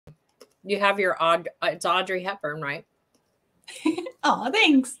You have your it's Audrey Hepburn, right? Oh,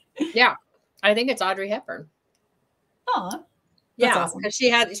 thanks. Yeah. I think it's Audrey Hepburn. Oh, yeah. Awesome. Cause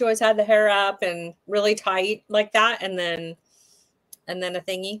she always had the hair up and really tight like that. And then a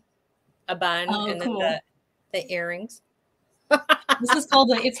thingy, a bun, and cool. then the earrings. This is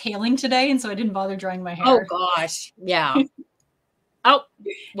called it's hailing today. And so I didn't bother drying my hair. Oh gosh. Yeah. Oh,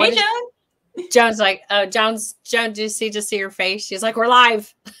 hey, Joan. Joan's like, oh, Joan, just see her face. She's like, we're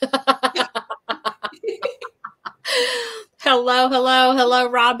live. Hello,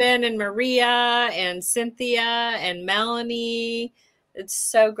 Robin and Maria and Cynthia and Melanie. It's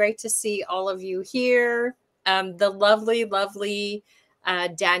so great to see all of you here. The lovely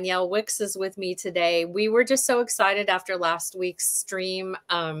Danielle Wickes is with me today. We were just so excited after last week's stream.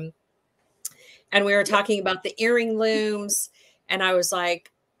 And we were talking about the earring looms. And I was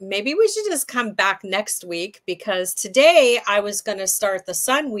like, maybe we should just come back next week, because today I was going to start the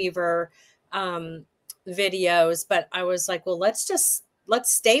Sunweaver videos, but I was like, well, let's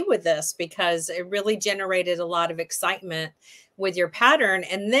stay with this, because it really generated a lot of excitement with your pattern.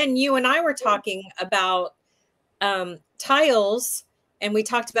 And then you and I were talking about tiles, and we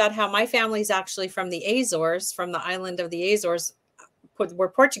talked about how my family's actually from the Azores, from the island of the Azores. We're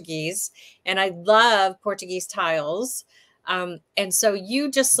Portuguese, and I love Portuguese tiles. And so you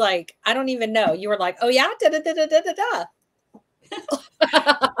just like, I don't even know, you were like, oh yeah, da.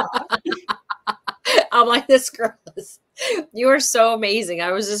 I'm like, this girl you are so amazing.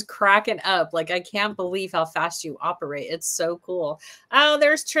 I was just cracking up. Like, I can't believe how fast you operate. It's so cool. Oh,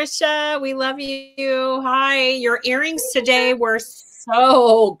 there's Trisha. We love you. Hi. Your earrings today were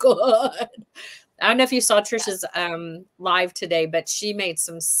so good. I don't know if you saw Trisha's live today, but she made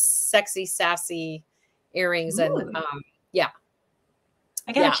some sexy, sassy earrings. Ooh. And yeah.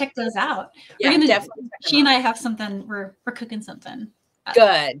 I gotta check those out. Yeah, we're definitely. She and I have something. We're cooking something.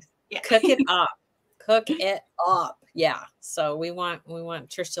 Good. Yeah. Cook it up. Cook it up. Yeah. So we want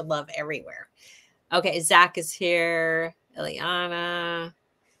Trisha to love everywhere. Okay. Zach is here. Julianna.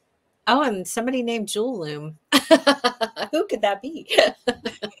 Oh, and somebody named Jewel Loom. Who could that be?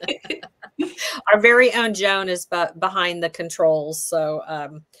 Our very own Joan is behind the controls.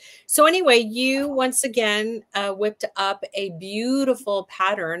 So, so anyway, you once again whipped up a beautiful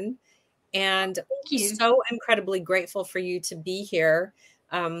pattern, and so incredibly grateful for you to be here.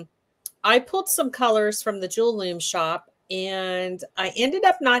 I pulled some colors from the Jewel Loom shop, and I ended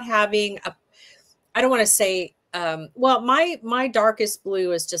up not having I don't want to say, well, my darkest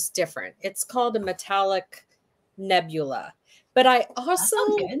blue is just different. It's called a metallic nebula, but I also,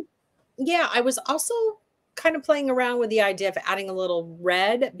 yeah, I was also kind of playing around with the idea of adding a little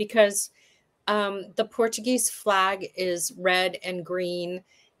red, because the Portuguese flag is red and green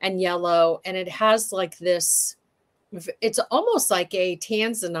and yellow, and it has like this, it's almost like a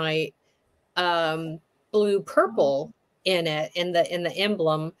tanzanite blue purple in it, in the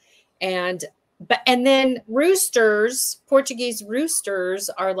emblem. And then roosters, Portuguese roosters,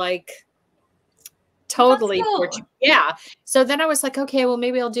 are like totally Portuguese. Yeah. So then I was like, okay, well,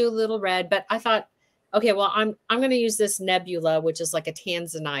 maybe I'll do a little red, but I thought, okay, well, I'm going to use this nebula, which is like a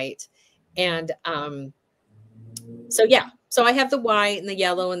tanzanite. And so yeah, so I have the white and the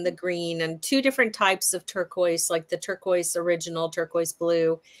yellow and the green and two different types of turquoise, like the turquoise original, turquoise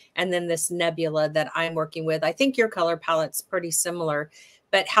blue, and then this nebula that I'm working with. I think your color palette's pretty similar,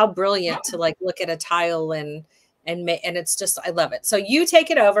 but how brilliant to like look at a tile and it's just, I love it. So you take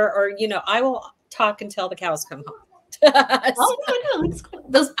it over, or, you know, I will talk until the cows come home. Oh, no, that's cool.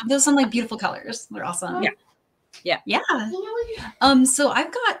 Those sound like beautiful colors. They're awesome. Yeah. So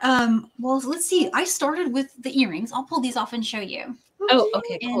I've got, well, let's see. I started with the earrings. I'll pull these off and show you. Oh,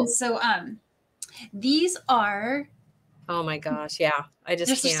 okay, cool. And so, these are. Oh my gosh. Yeah. They're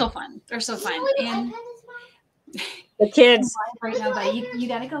just so fun. They're so fun. And the kids right now, buddy, you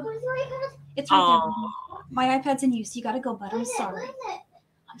gotta go. It's right there. My iPad's in use. You gotta go, bud. I'm sorry.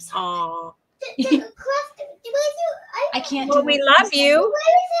 I'm sorry. I can't. Well, we love you. Where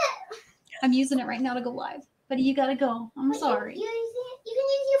is it? I'm using it right now to go live. Buddy, you gotta go. I'm sorry. You can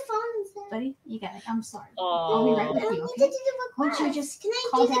use your phone instead. Buddy, you got it. I'm sorry. I'll be right with you. Okay? Why don't you just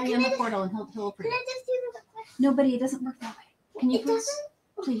call Daddy on the portal and he'll approve. Can I just do the question? No, buddy, it doesn't work that way. Can you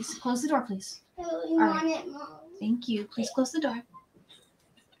please close the door, please? You want it, Mom? Thank you. Please close the door.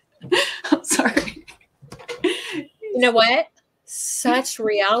 I'm sorry. You know what? Such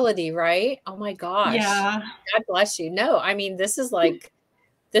reality, right? Oh my gosh. Yeah. God bless you. No, I mean, this is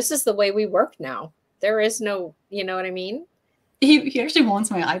the way we work now. There is no, you know what I mean? He actually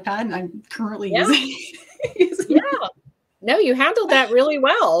wants my iPad, and I'm currently using it. Yeah. No, you handled that really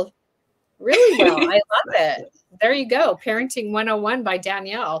well. Really well. I love it. there you go. Parenting 101 by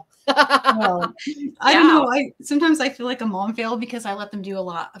Danielle. Well, I don't know. Sometimes I feel like a mom fail because I let them do a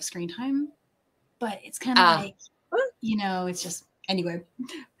lot of screen time, but it's kind of like, you know, it's just, anyway,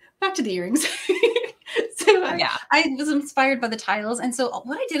 back to the earrings. So I was inspired by the tiles. And so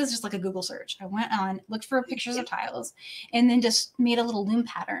what I did is just like a Google search. I went on, looked for pictures of tiles, and then just made a little loom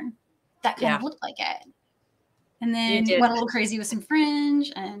pattern that kind of looked like it. And then went a little crazy with some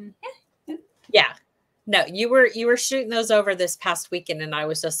fringe and yeah. No, you were shooting those over this past weekend, and I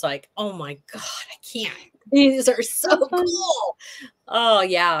was just like, oh my God, I can't. These are so cool. Oh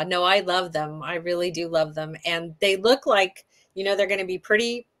yeah. No, I love them. I really do love them. And they look like, you know, they're going to be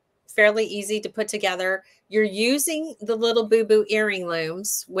fairly easy to put together. You're using the little boo-boo earring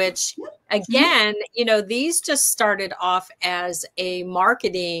looms, which again, you know, these just started off as a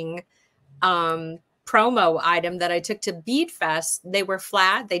marketing promo item that I took to Bead Fest. They were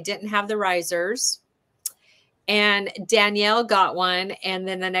flat. They didn't have the risers. And Danielle got one. And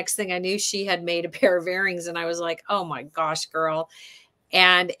then the next thing I knew, she had made a pair of earrings. And I was like, oh my gosh, girl.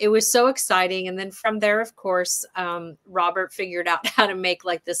 And it was so exciting. And then from there, of course, Robert figured out how to make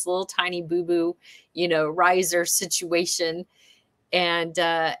like this little tiny boo-boo, you know, riser situation. And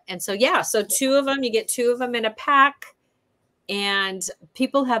so, yeah, so two of them, you get two of them in a pack, and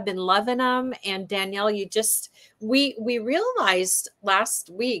people have been loving them. And Danielle, we realized last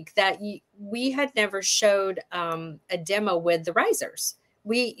week that we had never showed a demo with the risers.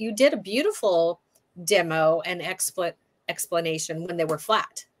 You did a beautiful demo and explanation when they were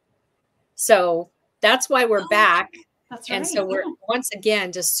flat. So that's why we're back. That's right. And so we're once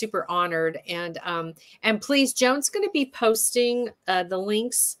again just super honored. And please, Joan's going to be posting the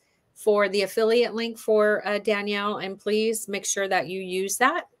links for the affiliate link for Danielle, and please make sure that you use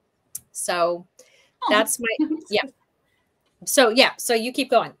that. So that's my So you keep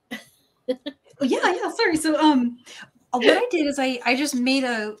going. Sorry. So what I did is I just made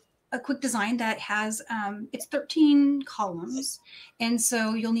a quick design that has it's 13 columns, and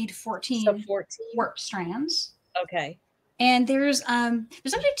so you'll need 14 warp strands. Okay. And there's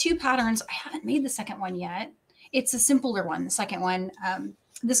actually two patterns. I haven't made the second one yet. It's a simpler one. The second one,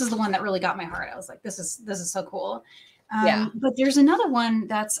 this is the one that really got my heart. I was like, this is so cool. But there's another one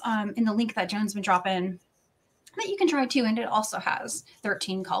that's in the link that Joan's been dropping that you can try too, and it also has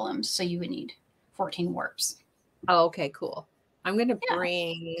 13 columns, so you would need 14 warps. Oh, okay, cool. I'm gonna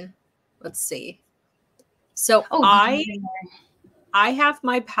bring. Let's see. So I have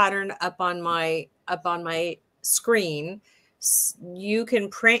my pattern up on my screen. You can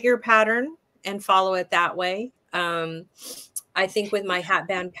print your pattern and follow it that way. I think with my hat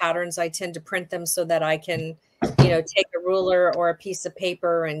band patterns, I tend to print them so that I can, you know, take a ruler or a piece of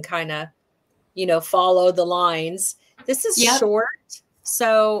paper and kind of, you know, follow the lines. This is short,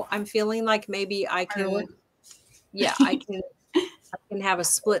 so I'm feeling like maybe I can, I can have a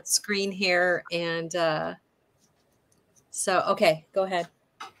split screen here. And so, okay, go ahead.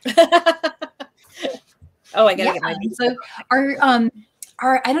 Oh, I gotta get my. So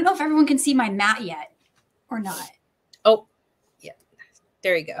I don't know if everyone can see my mat yet or not. Oh, yeah,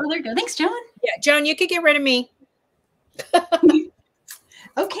 there you go. Oh, there you go. Thanks, Joan. Yeah, Joan, you could get rid of me.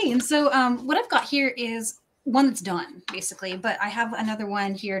 Okay, and so what I've got here is one that's done, basically, but I have another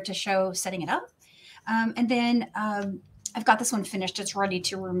one here to show setting it up. And then I've got this one finished. It's ready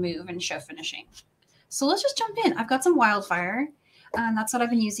to remove and show finishing. So let's just jump in. I've got some Wildfire. That's what I've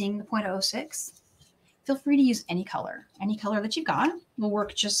been using, the 0.06. Feel free to use any color. Any color that you've got will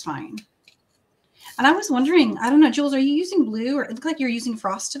work just fine. And I was wondering, I don't know, Jules, are you using blue, or it looks like you're using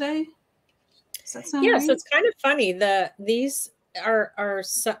frost today? Does that sound right? So it's kind of funny. These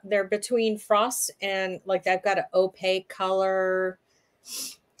they're between frost and like I've got an opaque color.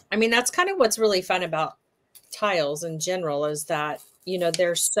 I mean, that's kind of what's really fun about tiles in general, is that, you know,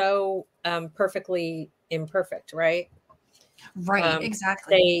 they're so perfectly imperfect, right? Right,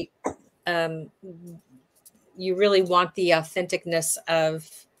 exactly. You really want the authenticness of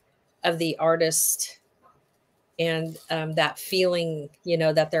the artist and that feeling, you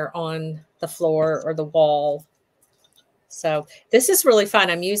know, that they're on the floor or the wall. So this is really fun.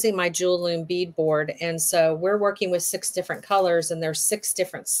 I'm using my Jewel Loom bead board. And so we're working with 6 different colors, and there's 6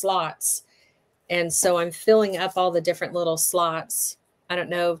 different slots. And so I'm filling up all the different little slots. I don't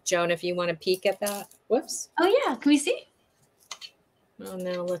know, Joan, if you want to peek at that. Whoops. Oh, yeah. Can we see? Oh,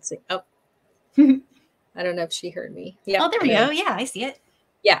 no. Let's see. Oh, I don't know if she heard me. Yeah. Oh, there we go. Yeah, I see it.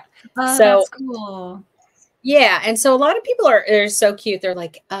 Yeah. Oh, so that's cool. Yeah. And so a lot of people they're so cute. They're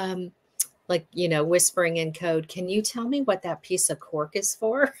like, you know, whispering in code, can you tell me what that piece of cork is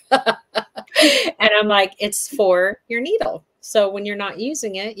for? And I'm like, it's for your needle. So when you're not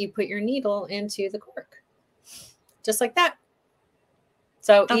using it, you put your needle into the cork. just like that.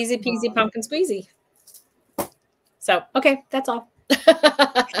 So easy peasy pumpkin squeezy. So, okay, that's all.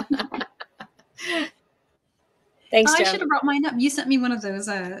 Thanks, I Jen. should have brought mine up. You sent me one of those,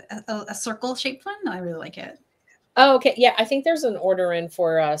 a circle shaped one. I really like it. Oh, okay. Yeah, I think there's an order in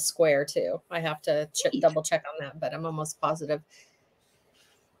for a square too. I have to double check on that, but I'm almost positive.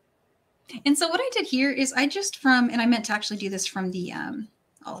 And so what I did here is I just and I meant to actually do this from the,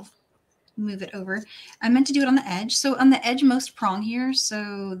 I'll move it over. I meant to do it on the edge. So on the edge most prong here,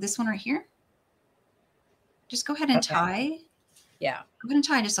 so this one right here, just go ahead and tie. Yeah. I'm going to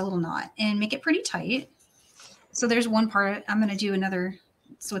tie just a little knot and make it pretty tight. So there's one part. I'm going to do another,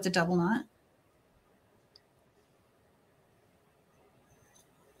 so it's a double knot.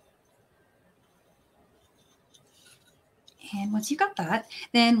 And once you got that,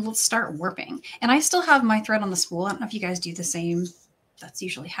 then we'll start warping. And I still have my thread on the spool. I don't know if you guys do the same. That's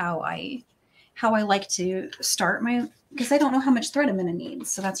usually how I like to start my, because I don't know how much thread I'm going to need.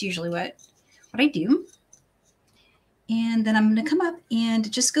 So that's usually what I do. And then I'm going to come up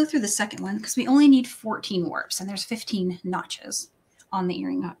and just go through the second one because we only need 14 warps and there's 15 notches on the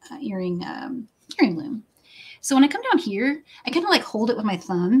earring loom. So when I come down here, I kind of like hold it with my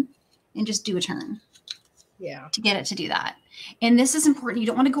thumb and just do a turn. Yeah. To get it to do that. And this is important. You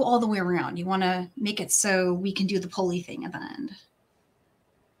don't want to go all the way around. You want to make it so we can do the pulley thing at the end.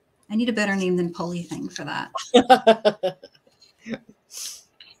 I need a better name than pulley thing for that.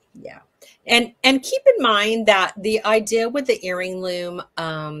 Yeah. And keep in mind that the idea with the earring loom,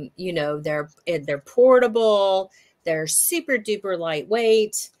 you know, they're portable, they're super duper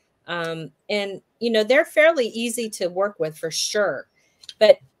lightweight, and you know, they're fairly easy to work with for sure.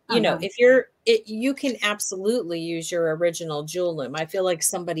 But you know, if you can absolutely use your original Jewel Loom. I feel like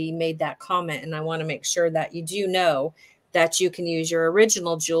somebody made that comment, and I want to make sure that you do know that you can use your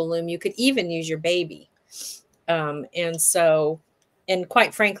original Jewel Loom. You could even use your baby, and so. And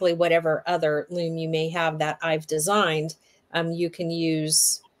quite frankly, whatever other loom you may have that I've designed, you can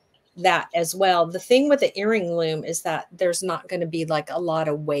use that as well. The thing with the earring loom is that there's not going to be like a lot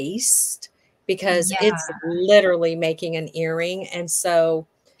of waste because it's literally making an earring. And so,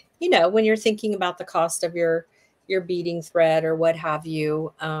 you know, when you're thinking about the cost of your beading thread or what have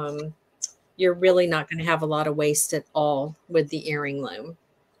you, you're really not going to have a lot of waste at all with the earring loom.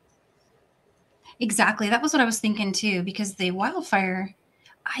 Exactly. That was what I was thinking too, because the Wildfire,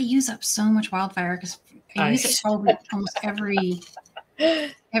 I use up so much Wildfire because I use it probably almost every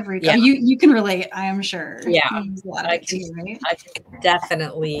yeah. You can relate, I am sure. Yeah. You use a lot of it too, right? I can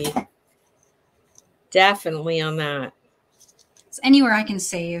definitely on that. So anywhere I can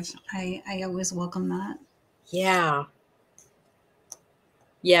save, I always welcome that. Yeah.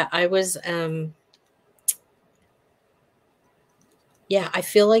 Yeah, I was yeah, I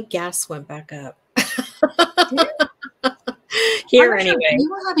feel like gas went back up. Here anyway. We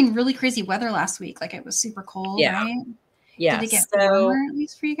were having really crazy weather last week. Like it was super cold, right? Yeah. Did it get warmer at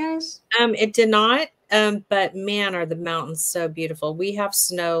least for you guys? It did not. But man, are the mountains so beautiful. We have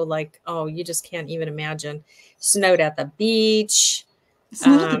snow like, oh, you just can't even imagine. Snowed at the beach. It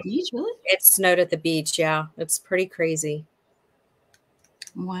snowed at the beach, really? It snowed at the beach, yeah. It's pretty crazy.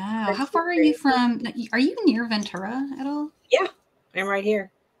 Wow. How far are you from? Are you near Ventura at all? Yeah, I'm right here.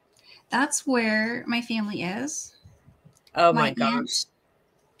 That's where my family is. Oh my gosh.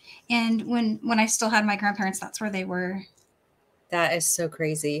 And when I still had my grandparents, that's where they were. That is so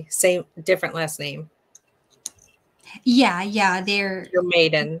crazy. Same, different last name. Yeah. They're your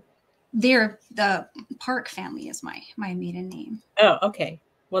maiden. They're the Park family is my maiden name. Oh, okay.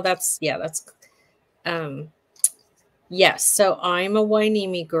 Well, that's yes. So I'm a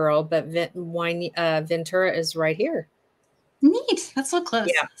Hueneme girl, but Ventura is right here. Neat. That's so close.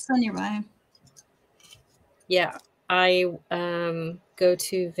 Yeah. So nearby. Yeah. I go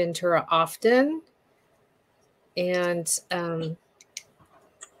to Ventura often. And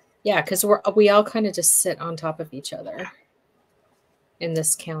yeah, because we all kind of just sit on top of each other in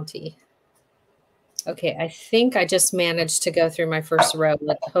this county. Okay, I think I just managed to go through my first row.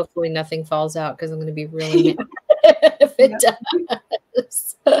 Hopefully nothing falls out because I'm going to be really mad if it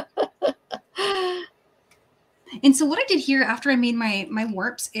does. And so what I did here after I made my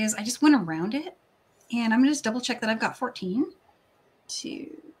warps is I just went around it. And I'm going to just double check that I've got 14.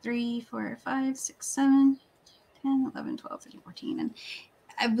 2, 3, 4, 5, 6, 7, 10, 11, 12, 13, 14. And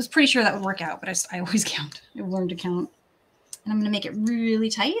I was pretty sure that would work out, but I always count. I've learned to count. And I'm going to make it really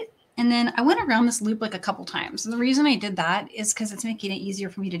tight. And then I went around this loop like a couple times. And the reason I did that is because it's making it easier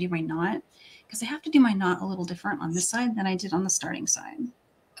for me to do my knot. Because I have to do my knot a little different on this side than I did on the starting side.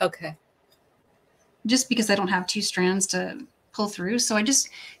 Okay. Just because I don't have 2 strands to pull through. So I just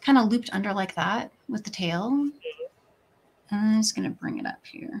kind of looped under like that with the tail. I'm just going to bring it up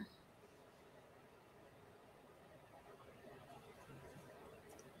here.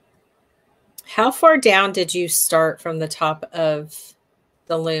 How far down did you start from the top of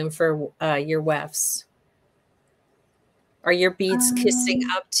the loom for your wefts? Are your beads kissing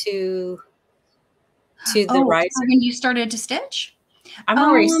up to the riser? When you started to stitch? I'm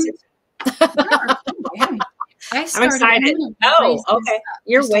already I started. I'm excited. Oh, okay.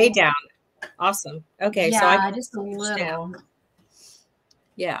 You're way down. Awesome. Okay. Yeah, so I just a little. Down.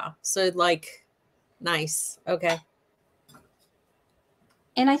 Yeah. So like, nice. Okay.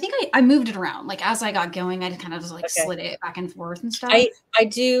 And I think I moved it around. Like as I got going, I just kind of just like slid it back and forth and stuff. I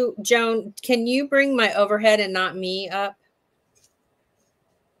do. Joan, can you bring my overhead and not me up?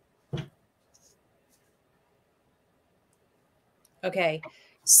 Okay.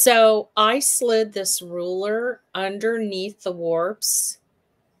 So I slid this ruler underneath the warps.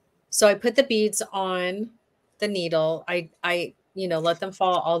 So I put the beads on the needle. I let them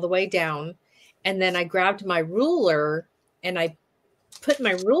fall all the way down. And then I grabbed my ruler and I put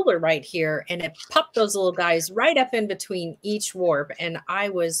my ruler right here and it popped those little guys right up in between each warp. And I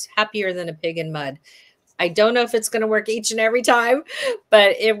was happier than a pig in mud. I don't know if it's going to work each and every time,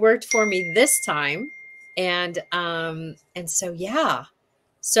 but it worked for me this time. And so, yeah.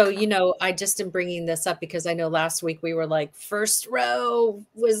 So, I just am bringing this up because I know last week we were like, first row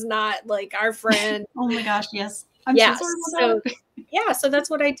was not like our friend. Oh my gosh. Yes. I'm so sorry about that. Yeah. So that's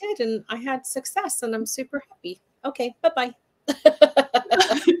what I did. And I had success and I'm super happy. Okay. Bye-bye.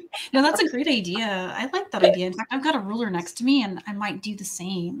 No, that's a great idea. I like that idea. In fact, I've got a ruler next to me and I might do the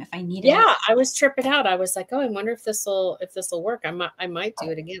same if I need it. Yeah. I was tripping out. I was like, oh, I wonder if this will work. I might do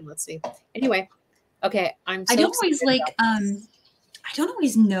it again. Let's see. Anyway. Okay. I don't always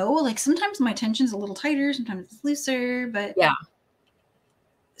know. Like sometimes my tension's a little tighter, sometimes it's looser, but yeah.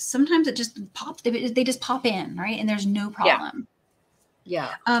 Sometimes it just pops. They just pop in, right? And there's no problem.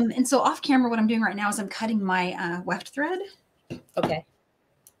 Yeah. And so off camera, what I'm doing right now is I'm cutting my weft thread. Okay.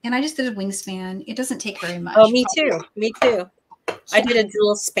 And I just did a wingspan. It doesn't take very much. Oh, me too. Me too. I did a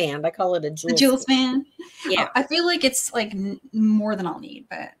jewel span. I call it a jewel span. Yeah. I feel like it's like more than I'll need,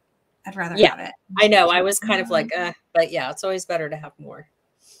 but I'd rather have it. I know. I was kind of like, but yeah, it's always better to have more.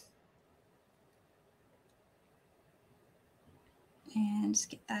 And just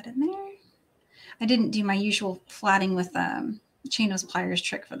get that in there. I didn't do my usual flatting with chain nose pliers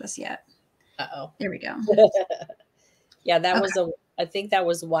trick for this yet. Uh-oh. There we go. Yeah, that was I think that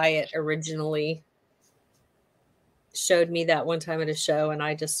was Wyatt originally showed me that one time at a show and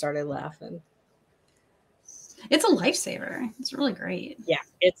I just started laughing. It's a lifesaver. It's really great. Yeah,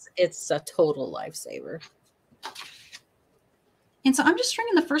 it's a total lifesaver. And so I'm just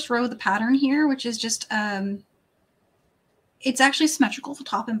stringing the first row of the pattern here, which is just it's actually symmetrical for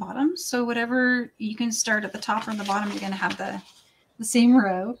top and bottom. So whatever you can start at the top or the bottom, you're going to have the same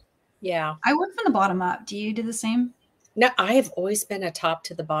row. Yeah. I work from the bottom up. Do you do the same? No, I have always been a top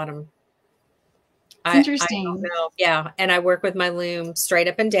to the bottom. Interesting. I don't know. Yeah. And I work with my loom straight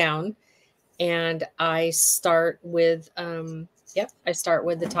up and down. And I start with, I start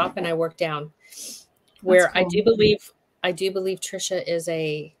with the top and I work down. Where cool. I do believe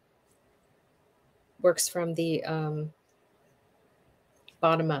Trisha works from the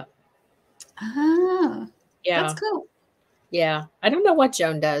bottom up. Oh, yeah. That's cool. Yeah. I don't know what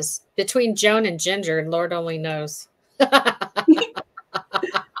Joan does. Between Joan and Ginger, Lord only knows.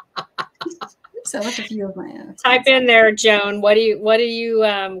 Select a few of my own. Type in there, Joan. What do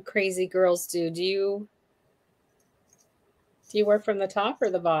you crazy girls do? Do you work from the top or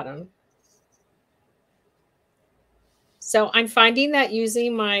the bottom? So I'm finding that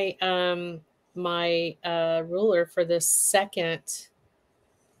using my ruler for this second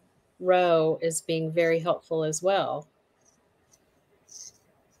row is being very helpful as well.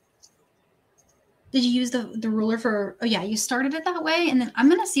 Did you use the ruler for? Oh yeah, you started it that way, and then I'm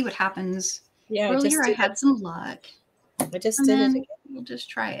gonna see what happens. Yeah, earlier I had some luck. I just did it again. We'll just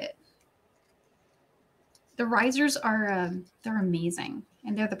try it. The risers are they're amazing,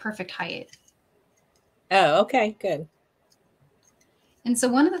 and they're the perfect height. Oh, okay, good. And so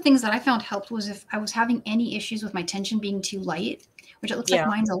one of the things that I found helped was if I was having any issues with my tension being too light, which it looks like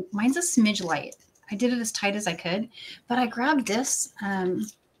mine's a smidge light. I did it as tight as I could, but I grabbed this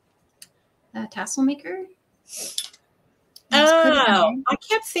tassel maker. Oh, I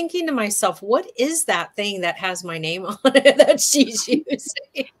kept thinking to myself, what is that thing that has my name on it that she's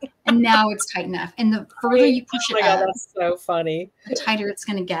using? And now it's tight enough. And the further you push it up, that's so funny. The tighter it's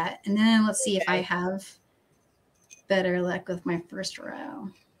going to get. And then let's see if I have better luck with my first row.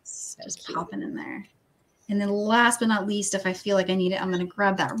 Just popping in there. And then last but not least, if I feel like I need it, I'm going to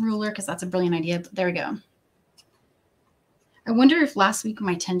grab that ruler because that's a brilliant idea. But there we go. I wonder if last week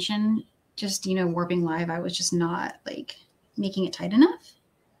my tension, just, you know, warping live, I was just not like making it tight enough.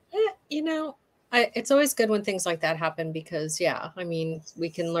 You know, it's always good when things like that happen because, yeah, I mean, we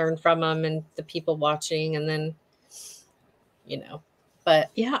can learn from them and the people watching and then, you know, but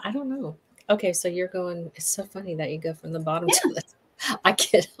yeah, I don't know. Okay, so you're going, it's so funny that you go from the bottom to the top. I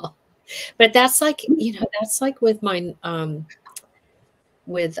get it. But that's like, you know, that's like with my,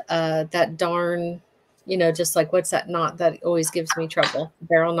 with that darn, you know, just like, what's that knot that always gives me trouble?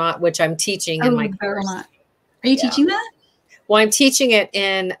 Barrel knot, which I'm teaching in my barrel course. knot. Are you teaching that? Well, I'm teaching it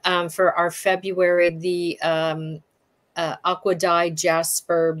in for our February, the aqua dye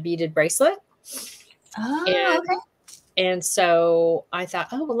jasper beaded bracelet. Oh, okay. And so I thought,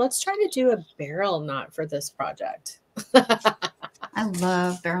 oh, well, let's try to do a barrel knot for this project. I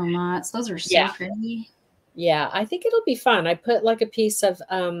love barrel knots. Those are so pretty. Yeah, I think it'll be fun. I put like a piece of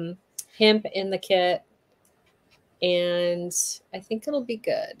hemp in the kit, and I think it'll be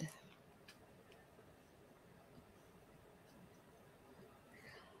good.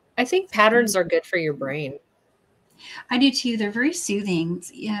 I think patterns are good for your brain. I do too. They're very soothing.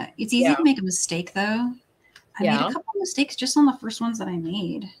 Yeah, it's easy to make a mistake though. I made a couple mistakes just on the first ones that I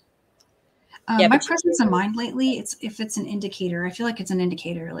made. My presence of mind lately, if it's an indicator, I feel like it's an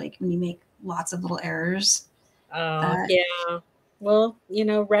indicator, like when you make lots of little errors. Yeah. Well, you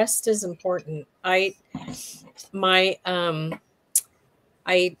know, rest is important. I am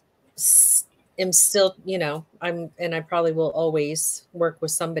still, you know, and I probably will always work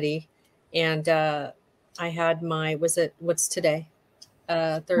with somebody. And I had what's today?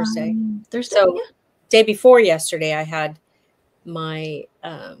 Thursday. Thursday. So day before yesterday, I had my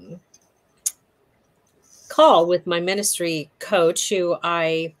call with my ministry coach, who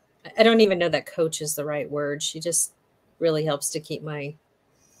I don't even know that coach is the right word. She just really helps to keep my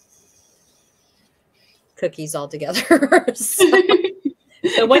cookies all together.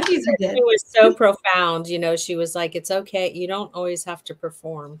 So what she said to me was so profound. You know, she was like, it's okay. You don't always have to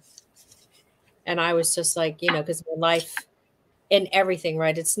perform. And I was just like, you know, because my life in everything,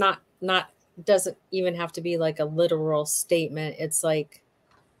 right? It's doesn't even have to be like a literal statement. It's like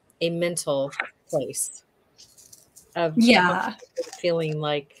a mental place of feeling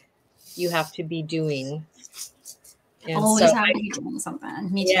like you have to be doing. And always have to be doing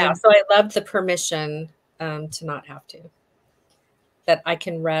something. Me too. Yeah. So I love the permission to not have to. That I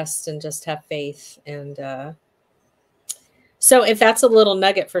can rest and just have faith. And so if that's a little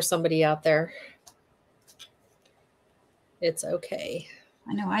nugget for somebody out there, it's okay.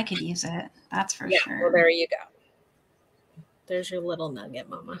 I know I could use it. That's for sure. Well, there you go. There's your little nugget,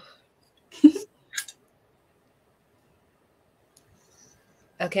 Mama.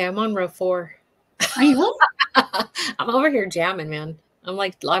 Okay, I'm on row 4. Are you? I'm over here jamming, man. I'm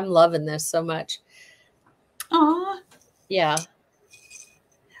loving this so much. Aw. Yeah.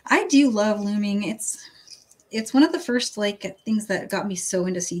 I do love looming. It's one of the first like things that got me so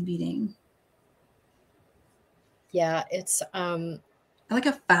into seed beading. Yeah, it's I like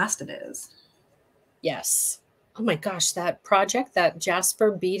how fast it is. Yes. Oh my gosh, that project, that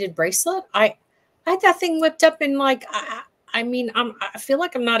jasper beaded bracelet, I had that thing whipped up in like I mean, I feel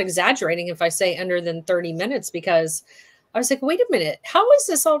like I'm not exaggerating if I say under than 30 minutes, because I was like, wait a minute, how is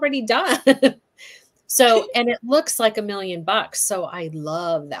this already done? So, and it looks like $1 million. So I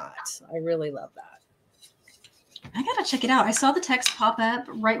love that. I really love that. I got to check it out. I saw the text pop up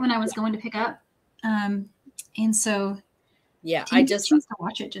right when I was going to pick up. And so I just chance to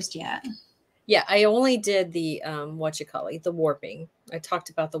watch it just yet. Yeah. I only did the, the warping. I talked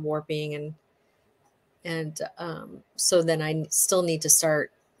about the warping and so then I still need to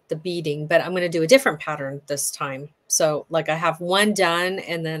start the beading, but I'm going to do a different pattern this time. So like I have one done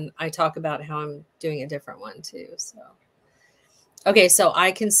and then I talk about how I'm doing a different one too. So, okay. So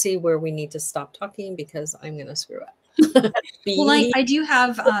I can see where we need to stop talking because I'm going to screw up. Well, I do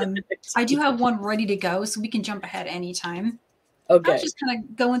have one ready to go, so we can jump ahead anytime. Okay. I was just kind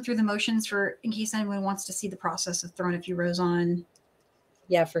of going through the motions in case anyone wants to see the process of throwing a few rows on.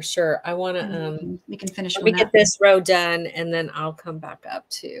 Yeah, for sure. I want to, we can finish. Let me get this row done and then I'll come back up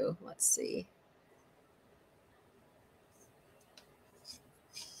too. Let's see.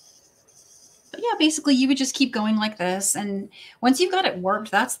 But yeah, basically you would just keep going like this. And once you've got it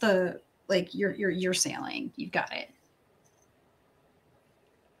warped, that's you're sailing. You've got it.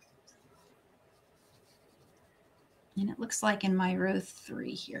 And it looks like in my row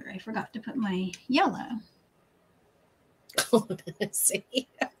 3 here, I forgot to put my yellow. See.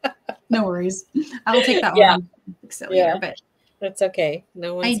 No worries. I'll take that one. Fix it later, but that's okay.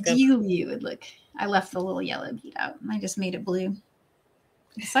 No one's ideally you would look. I left the little yellow bead out. I just made it blue.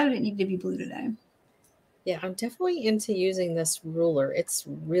 I decided it needed to be blue today. Yeah, I'm definitely into using this ruler. It's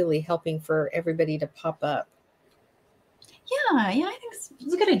really helping for everybody to pop up. Yeah, I think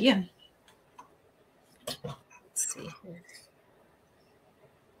it's a good idea. Let's see here.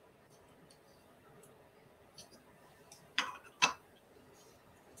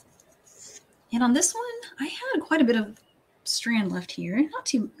 And on this one, I had quite a bit of strand left here. Not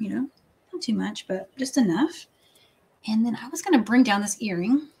too, not too much, but just enough. And then I was going to bring down this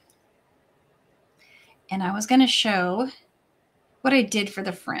earring. And I was going to show what I did for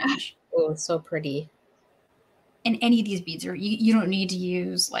the fringe. Oh, it's so pretty. And any of these beads, or you don't need to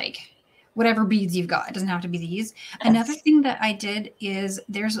use like whatever beads you've got. It doesn't have to be these. Another thing that I did is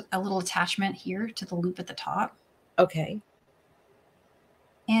there's a little attachment here to the loop at the top. Okay.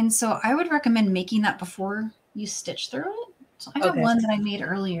 And so I would recommend making that before you stitch through it. So I have one that I made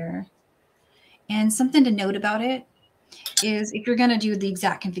earlier. And something to note about it is if you're going to do the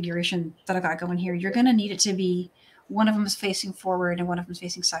exact configuration that I got going here, you're going to need it to be one of them is facing forward and one of them is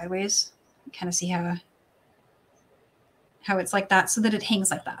facing sideways. You kind of see how it's like that so that it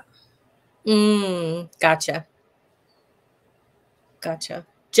hangs like that. Gotcha. Gotcha.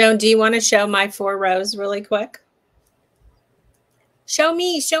 Joan, do you want to show my 4 rows really quick? Show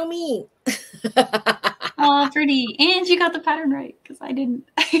me, show me. Oh, pretty. And you got the pattern right because I didn't.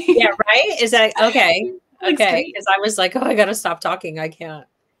 Yeah, right? Is that okay? Okay. Because I was like, oh, I got to stop talking. I can't.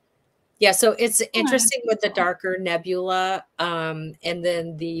 Yeah, so it's interesting with the darker nebula and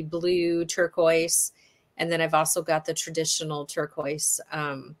then the blue turquoise. And then I've also got the traditional turquoise.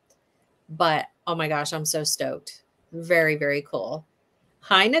 But oh my gosh, I'm so stoked. Very, very cool.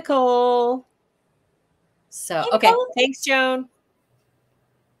 Hi, Nicole. So, Hey, okay. Nicole. Thanks, Joan.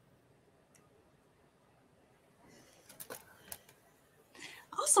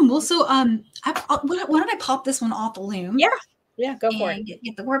 Awesome. Well, so why don't I pop this one off the loom? Yeah, go for it.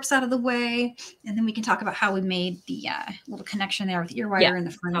 Get the warps out of the way, and then we can talk about how we made the little connection there with the ear wire and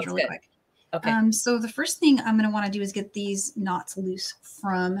the fringe really quick. Okay. So the first thing I'm going to want to do is get these knots loose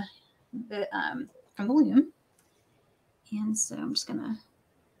from the loom, and so I'm just going to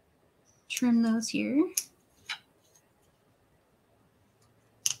trim those here.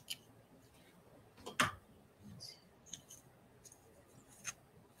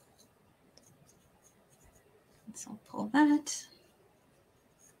 So I'll pull that.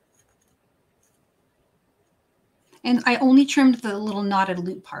 And I only trimmed the little knotted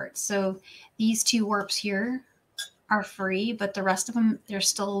loop part. So these 2 warps here are free, but the rest of them, they're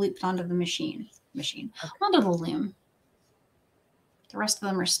still looped onto the onto the loom. The rest of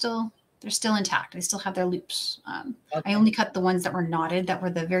them are they're still intact. They still have their loops. I only cut the ones that were knotted, that were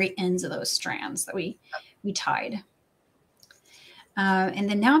the very ends of those strands that we tied. And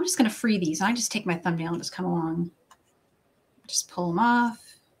then now I'm just going to free these. I just take my thumbnail and just come along, just pull them off.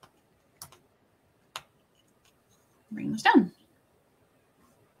 Bring those down.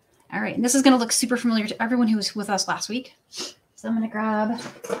 All right, and this is going to look super familiar to everyone who was with us last week. So I'm going to grab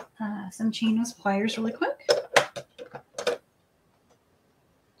some chain with pliers really quick.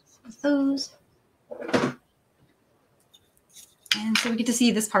 With those. And so we get to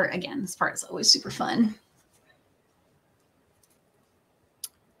see this part again. This part is always super fun.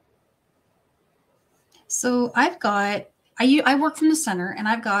 So I've got, I work from the center, and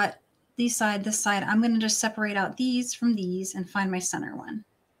I've got this side. I'm going to just separate out these from these and find my center one.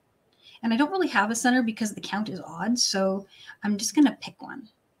 And I don't really have a center because the count is odd. So I'm just going to pick one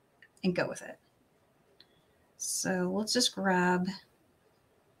and go with it. So let's just grab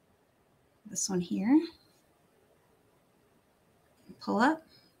this one here. Pull up.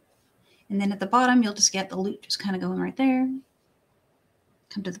 And then at the bottom, you'll just get the loop just kind of going right there.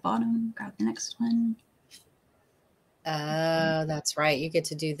 Come to the bottom, grab the next one. Oh, that's right. You get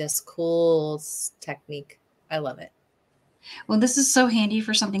to do this cool technique. I love it. Well, this is so handy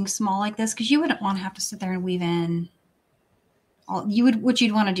for something small like this because you wouldn't want to have to sit there and weave in. What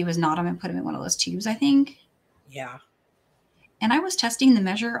you'd want to do is knot them and put them in one of those tubes, I think. Yeah. And I was testing the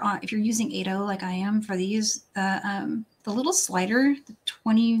measure on, if you're using 8/0 like I am for these, the little slider, the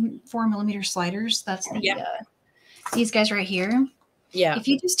 24 millimeter sliders. That's these guys right here. Yeah. If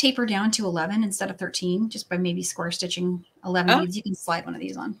you just taper down to 11 instead of 13, just by maybe square stitching 11 beads, you can slide one of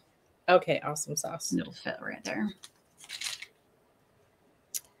these on. Okay. Awesome sauce. And it'll fit right there.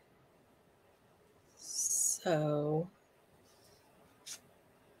 So,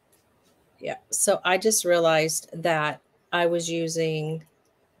 yeah. So I just realized that I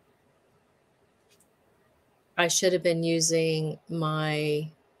should have been using my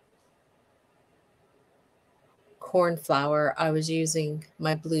cornflower. I was using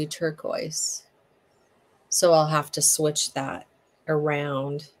my blue turquoise. So I'll have to switch that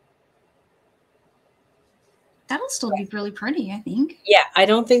around. That'll still be really pretty, I think. Yeah, I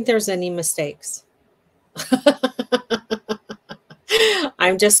don't think there's any mistakes.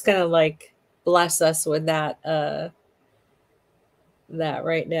 I'm just gonna like bless us with that that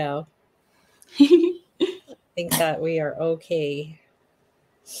right now. I think that we are okay.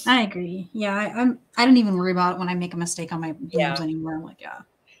 I agree. Yeah, I don't even worry about it when I make a mistake on my looms anymore. I'm like, yeah.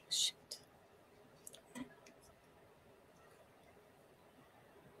 Shit.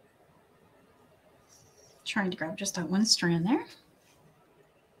 Trying to grab just that one strand there.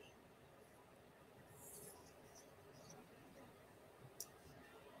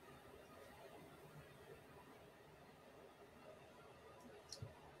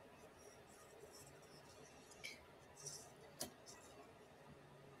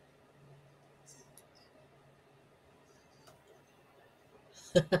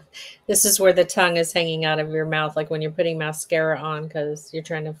 This is where the tongue is hanging out of your mouth, like when you're putting mascara on because you're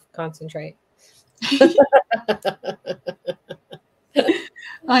trying to concentrate.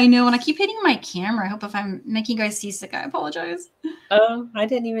 I know, and I keep hitting my camera. I hope if I'm making you guys seasick, I apologize. Oh, I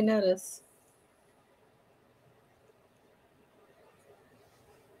didn't even notice.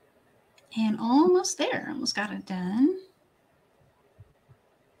 And almost there. Almost got it done.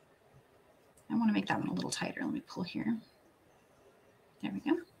 I want to make that one a little tighter. Let me pull here. There we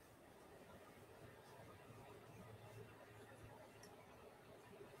go.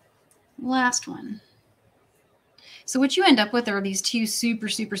 Last one. So what you end up with are these two super,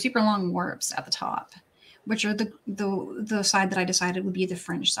 super, super long warps at the top, which are the side that I decided would be the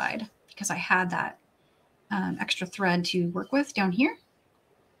fringe side because I had that extra thread to work with down here.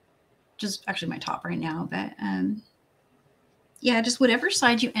 Just actually my top right now, but yeah, just whatever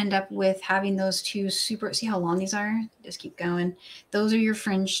side you end up with having those two super, see how long these are? Just keep going. Those are your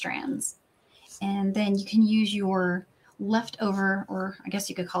fringe strands. And then you can use your leftover, or I guess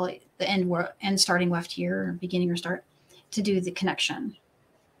you could call it the end starting weft here, or beginning or start, to do the connection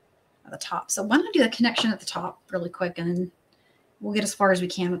at the top. So why don't I do the connection at the top really quick, and then we'll get as far as we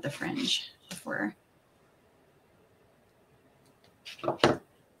can with the fringe before.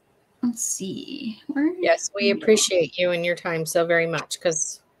 Let's see. Yes, we appreciate you and your time so very much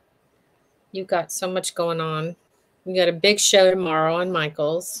because you've got so much going on. We got a big show tomorrow on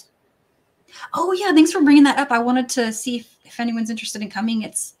Michael's. Oh yeah, thanks for bringing that up. I wanted to see if anyone's interested in coming.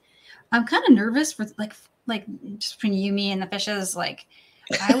 I'm kind of nervous for like just between you, me, and the fishes. Like,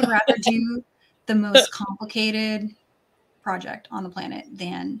 I would rather do the most complicated project on the planet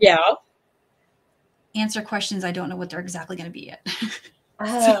than answer questions I don't know what they're exactly going to be yet.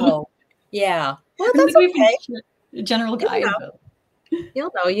 Oh, yeah. Well, that's okay. A general guide.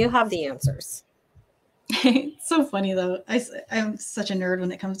 You'll know. You have the answers. It's so funny though. I'm such a nerd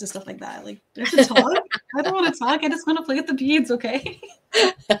when it comes to stuff like that. Like, do I have to talk? I don't want to talk. I just want to play with the beads. Okay.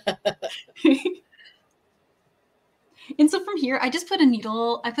 And so from here, I just put a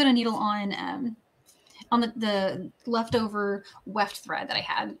needle. I put a needle on the leftover weft thread that I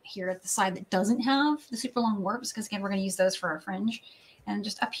had here at the side that doesn't have the super long warps, because again, we're going to use those for our fringe. And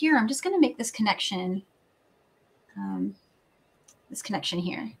just up here, I'm just going to make this connection. This connection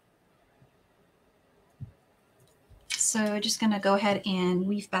here. So just going to go ahead and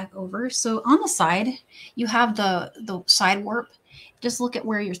weave back over. So on the side, you have the side warp. Just look at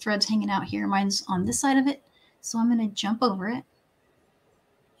where your thread's hanging out here. Mine's on this side of it. So I'm going to jump over it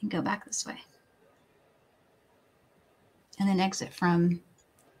and go back this way. And then exit from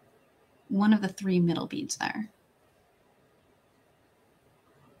one of the three middle beads there.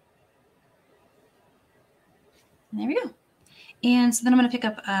 And there we go. And so then I'm going to pick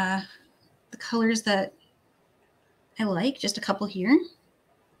up the colors that I like, just a couple here.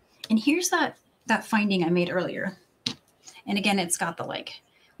 And here's that finding I made earlier. And again, it's got the like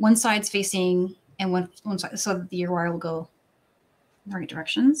one side's facing and one side, so that the ear wire will go in the right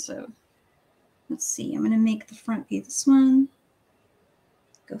direction. So let's see, I'm going to make the front be this one.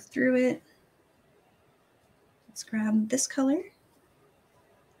 Go through it. Let's grab this color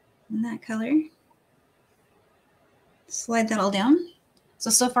and that color. Slide that all down.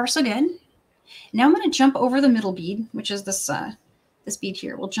 So far, so good. Now I'm going to jump over the middle bead, which is this this bead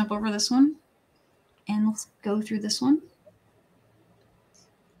here. We'll jump over this one, and let's go through this one.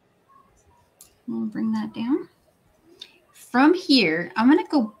 We'll bring that down. From here, I'm going to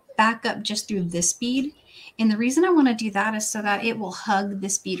go back up just through this bead. And the reason I want to do that is so that it will hug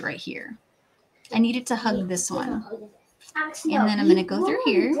this bead right here. I need it to hug this one. And then I'm going to go through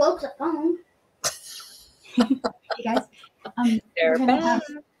here. Hey guys, They're bad.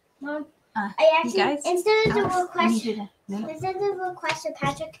 Mom, I actually, guys, instead of the request of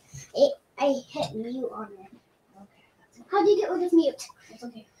Patrick, I hit mute on it. Okay. How do you get rid of mute? It's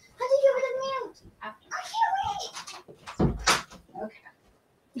okay.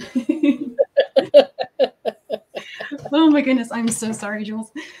 Okay. Oh my goodness, I'm so sorry,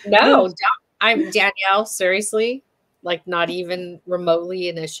 Jules. No, I'm Danielle. Seriously, like not even remotely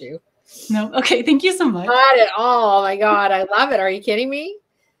an issue. No. Okay. Thank you so much. Not at all. Oh my God, I love it. Are you kidding me?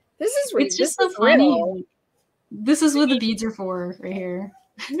 This is It's just so funny. This is what the beads are for, right here.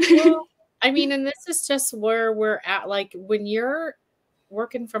 Well, I mean, and this is just where we're at. Like when you're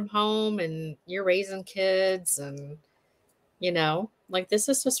working from home and you're raising kids, and like this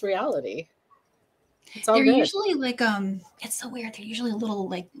is just reality. It's all They're good. usually like it's so weird. They're usually a little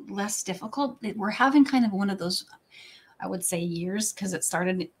like less difficult. We're having kind of one of those, I would say, years, because it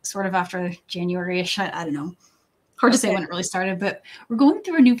started sort of after January-ish. I don't know. Hard to say when it really started, but we're going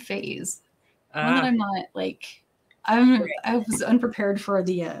through a new phase. One that I'm not like I was unprepared for.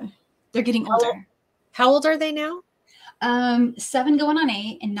 They're getting older. How old are they now? 7 going on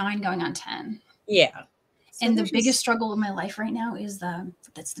 8 and 9 going on 10. Yeah. So and the biggest struggle in my life right now is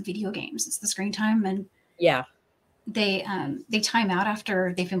that's the video games. It's the screen time, and yeah, they time out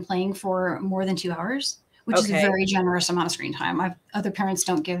after they've been playing for more than 2 hours, which is a very generous amount of screen time. Other parents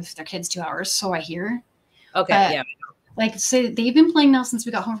don't give their kids 2 hours, so I hear. Okay, yeah. Like, so they've been playing now since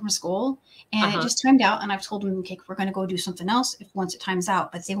we got home from school, and it just timed out. And I've told them, okay, we're going to go do something else once it times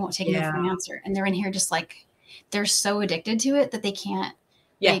out, but they won't take no for an answer. And they're in here just like they're so addicted to it that they can't,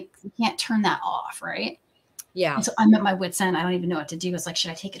 they can't turn that off, right? Yeah. And so I'm at my wit's end. I don't even know what to do. It's like,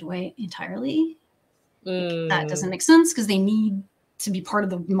 should I take it away entirely? That doesn't make sense because they need to be part of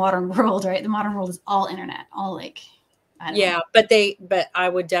the modern world, right? The modern world is all internet, all like. But I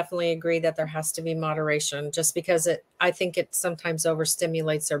would definitely agree that there has to be moderation, just because I think it sometimes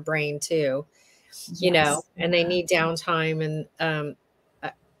overstimulates their brain too, you know, and they need downtime. And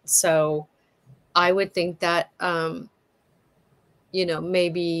so I would think that,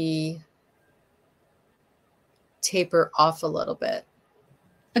 maybe taper off a little bit.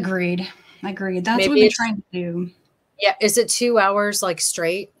 Agreed. That's maybe what we're trying to do. Yeah. Is it 2 hours like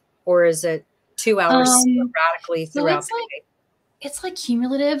straight, or is it 2 hours sporadically throughout the day? It's like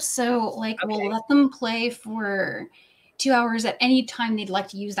cumulative. So like we'll let them play for 2 hours at any time they'd like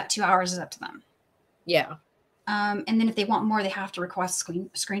to use. That 2 hours is up to them. Yeah. And then if they want more, they have to request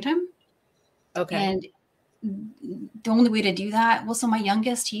screen time. Okay. And the only way to do that, well, so my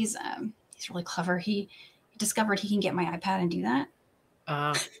youngest, he's really clever. He discovered he can get my iPad and do that.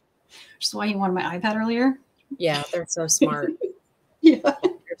 Which is why he wanted my iPad earlier. Yeah, they're so smart. They're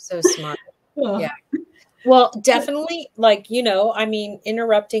so smart. Yeah. Well, definitely, like, I mean,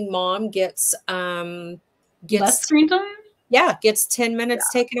 interrupting mom gets less screen time. Yeah, gets 10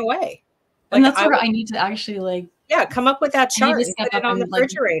 minutes taken away. Like, and that's where I need to actually come up with that chart and put it on the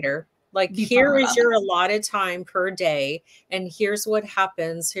refrigerator. Like here is your allotted time per day, and here's what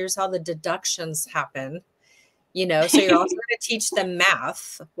happens. Here's how the deductions happen. So you're also going to teach them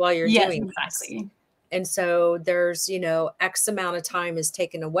math while you're doing exactly. this. And so there's, X amount of time is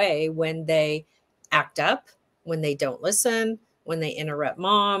taken away when they act up, when they don't listen, when they interrupt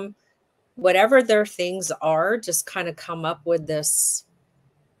mom, whatever their things are, just kind of come up with this,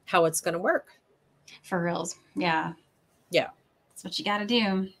 how it's going to work. For reals. Yeah. Yeah. That's what you got to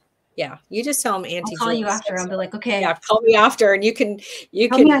do. Yeah. You just tell them, Auntie, I'll call you after. I'll be like, okay. Yeah. Call me after, and you can.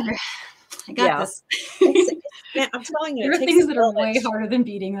 Call me after. I got this. Man, I'm telling you, there are things that are way harder than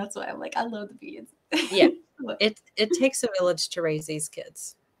beading. That's why I'm like, I love the beads. Yeah. It takes a village to raise these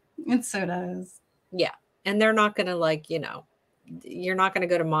kids. It so does. Yeah. And they're not going to you're not going to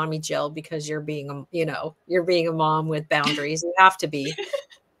go to mommy jail because you're being a mom with boundaries. You have to be.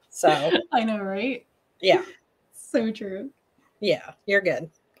 So I know, right? Yeah. So true. Yeah. You're good.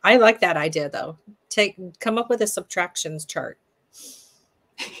 I like that idea though. Come up with a subtractions chart.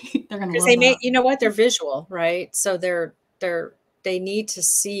 They're going to they're visual, right? So they need to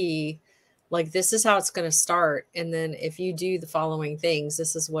see, like, this is how it's going to start. And then if you do the following things,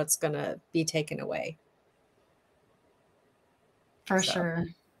 this is what's going to be taken away. For sure.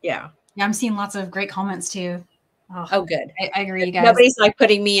 Yeah. Yeah. I'm seeing lots of great comments too. Oh good. I agree, you guys. Nobody's like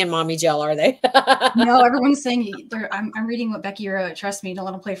putting me in mommy jail, are they? No, everyone's saying I'm reading what Becky wrote. Trust me, don't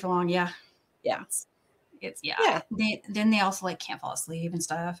let them play for long. Yeah. Yeah. It's They also like can't fall asleep and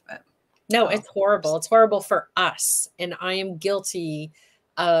stuff, but no, it's horrible. It's horrible for us. And I am guilty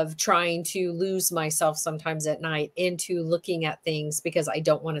of trying to lose myself sometimes at night into looking at things because I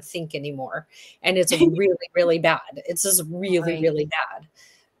don't want to think anymore. And it's really, really bad. It's just really, really bad.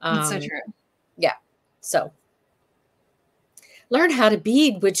 It's so true. Yeah. So Learn how to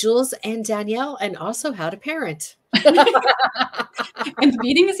bead with Jules and Danielle, and also how to parent. And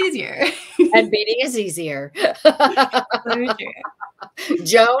beading is easier. And beading is easier.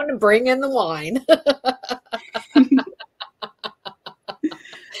 Joan, bring in the wine.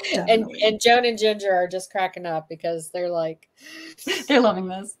 and Joan and Ginger are just cracking up because they're like, they're loving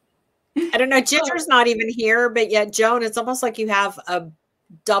this. I don't know. Ginger's not even here, but yet Joan, it's almost like you have a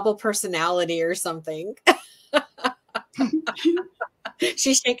double personality or something.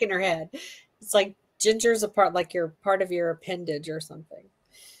 She's shaking her head. It's like Ginger's a part, like you're part of your appendage or something.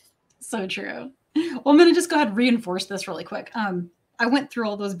 So true. Well, I'm going to just go ahead and reinforce this really quick. I went through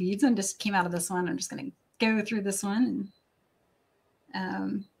all those beads and just came out of this one. I'm just going to go through this one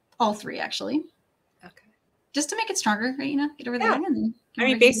and all three actually. Okay. Just to make it stronger, right? You know, get over there. And then I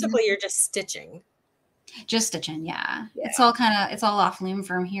mean, basically you're just stitching. Just stitching. Yeah. It's all it's all off loom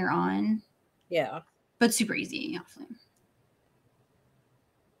from here on. Yeah. But super easy off loom.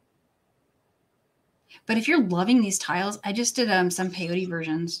 But if you're loving these tiles, I just did some peyote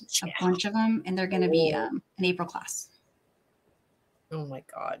versions, a bunch of them, and they're going to be an April class. Oh my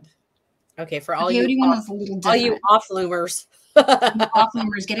God. Okay, for all you off loomers. Off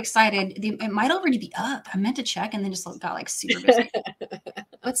loomers, get excited. It might already be up. I meant to check and then just got like super busy.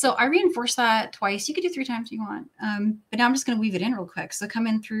 But so I reinforced that twice. You could do 3 times if you want. But now I'm just going to weave it in real quick. So come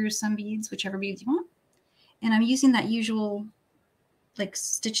in through some beads, whichever beads you want. And I'm using that usual like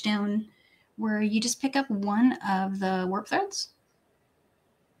stitch down where you just pick up one of the warp threads.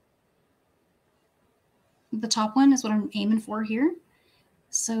 The top one is what I'm aiming for here.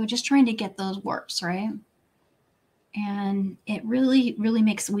 So just trying to get those warps, right? And it really, really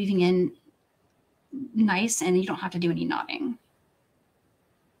makes weaving in nice and you don't have to do any knotting.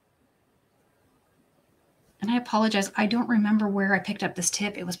 And I apologize. I don't remember where I picked up this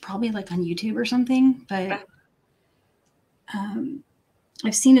tip. It was probably like on YouTube or something, but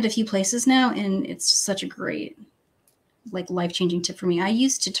I've seen it a few places now and it's such a great, like life-changing tip for me. I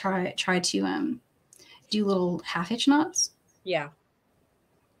used to try to do little half-hitch knots. Yeah.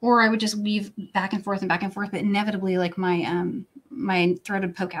 Or I would just weave back and forth, but inevitably like my my thread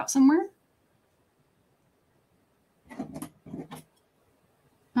would poke out somewhere.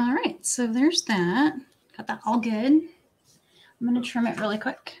 All right, so there's that. Got that all good. I'm going to trim it really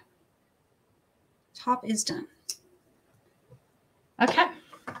quick. Top is done. Okay.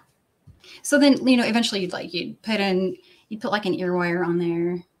 So then, you know, eventually you'd put like an ear wire on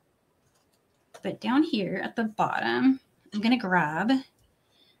there. But down here at the bottom, I'm going to grab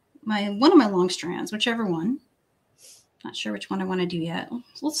one of my long strands, whichever one. Not sure which one I want to do yet.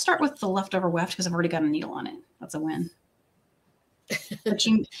 So let's start with the leftover weft because I've already got a needle on it. That's a win. But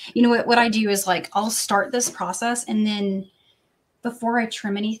you know what I do is like I'll start this process and then before I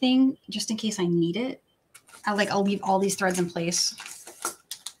trim anything, just in case I need it, I'll leave all these threads in place.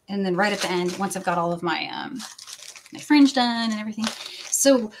 And then right at the end, once I've got all of my my fringe done and everything.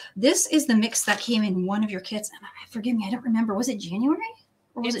 So this is the mix that came in one of your kits. And forgive me, I don't remember. Was it January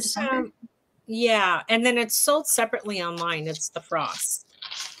or was it December? Yeah, and then it's sold separately online. It's the frost.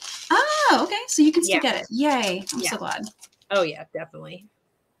 Oh, okay. So you can still get it. Yay! I'm so glad. Oh yeah, definitely.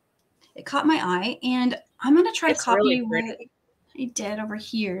 It caught my eye, and I'm gonna try to copy really what I did over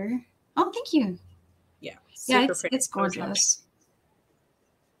here. Oh, thank you. Yeah, it's gorgeous.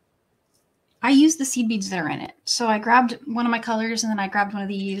 I used the seed beads that are in it. So I grabbed one of my colors and then I grabbed one of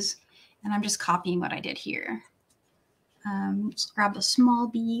these and I'm just copying what I did here. Just grab a small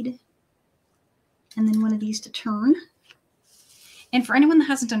bead and then one of these to turn. And for anyone that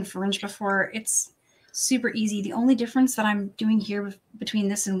hasn't done fringe before, it's super easy. The only difference that I'm doing here between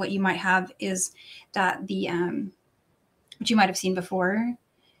this and what you might have is that the, what you might have seen before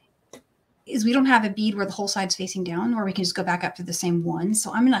is we don't have a bead where the whole side's facing down or we can just go back up to the same one.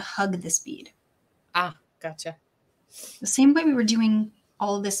 So I'm going to hug this bead. Ah, gotcha. The same way we were doing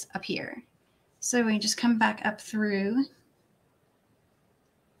all of this up here. So we just come back up through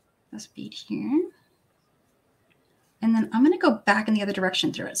this bead here. And then I'm going to go back in the other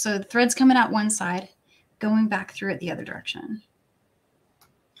direction through it. So the thread's coming out one side, going back through it the other direction.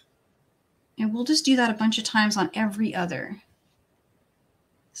 And we'll just do that a bunch of times on every other.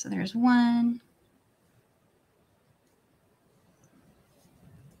 So there's one.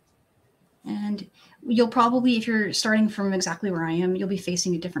 And you'll probably, if you're starting from exactly where I am, you'll be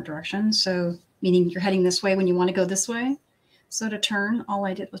facing a different direction. So meaning you're heading this way when you want to go this way. So to turn, all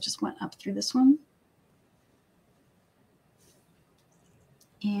I did was just went up through this one.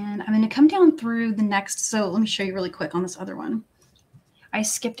 And I'm going to come down through the next. So let me show you really quick on this other one. I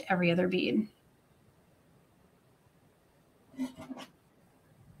skipped every other bead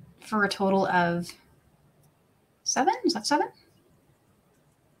for a total of 7. Is that 7?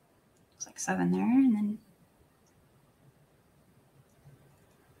 It's like 7 there, and then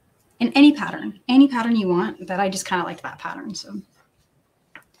in any pattern you want, but I just kind of like that pattern. So,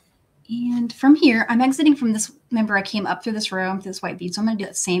 and from here, I'm exiting from this. Remember, I came up through this row through this white bead, so I'm going to do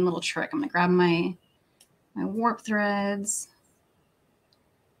that same little trick. I'm going to grab my warp threads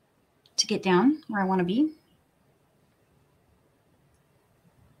to get down where I want to be.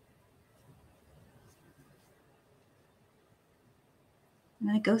 I'm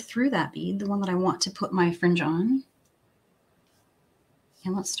going to go through that bead, the one that I want to put my fringe on.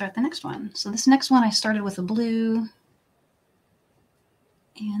 And let's start the next one. So this next one I started with a blue,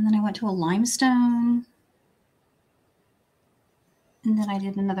 and then I went to a limestone, and then I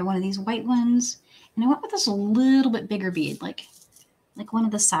did another one of these white ones, and I went with this a little bit bigger bead, like one of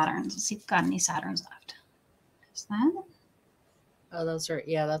the Saturns. Let's see if we've got any Saturns left. Is that? Oh, those are,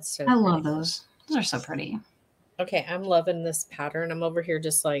 yeah, that's so I love those. Those are so pretty. Okay, I'm loving this pattern. I'm over here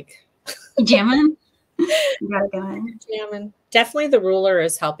just like jamming. You got it going. Jamming. Definitely the ruler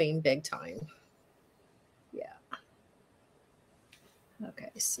is helping big time. Yeah. Okay,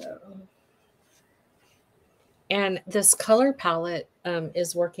 so. And this color palette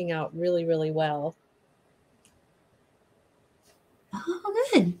is working out really, really well. Oh,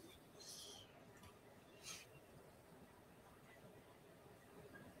 good.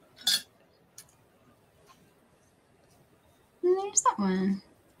 And there's that one.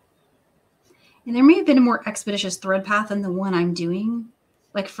 And there may have been a more expeditious thread path than the one I'm doing.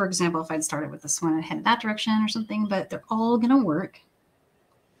 Like, for example, if I'd started with this one and headed that direction or something, but they're all going to work.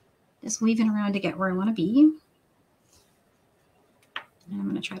 Just weaving around to get where I want to be. And I'm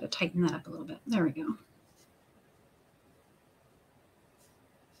going to try to tighten that up a little bit. There we go.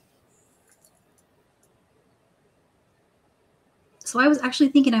 So I was actually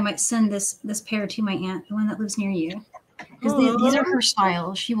thinking I might send this pair to my aunt, the one that lives near you. Because these are her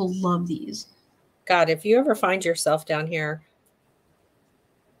style. She will love these. God, if you ever find yourself down here,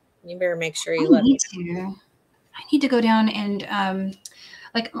 you better make sure you let me know. I need to go down and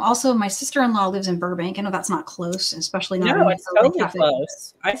like also my sister-in-law lives in Burbank. I know that's not close, especially not. No, it's totally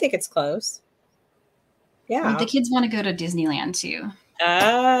close. I think it's close. Yeah. Like the kids want to go to Disneyland too.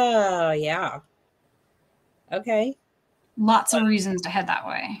 Oh, yeah. Okay. Lots of reasons to head that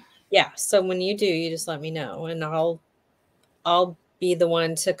way. Yeah. So when you do, you just let me know, and I'll be the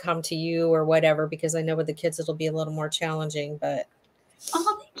one to come to you or whatever, because I know with the kids it'll be a little more challenging, but.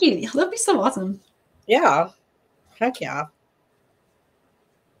 Oh, thank you. That'd be so awesome. Yeah. Heck yeah.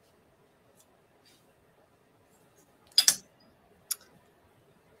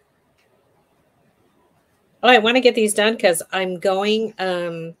 Oh, I want to get these done because I'm going.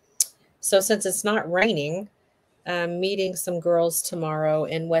 So since it's not raining, I'm meeting some girls tomorrow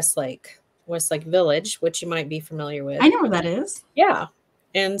in Westlake Village, which you might be familiar with. I know where that is. Yeah.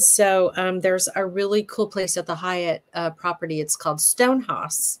 And so there's a really cool place at the Hyatt property. It's called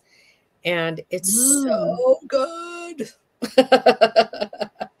Stonehouse. And it's so good.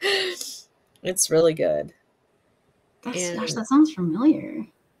 It's really good. Gosh, that sounds familiar.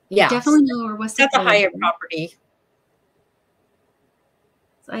 Yeah. I definitely know where Westlake At the Hyatt property.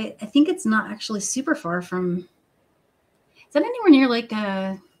 So I think it's not actually super far from. Is that anywhere near like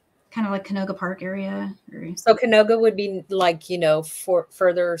kind of like Canoga Park area? So Canoga would be like,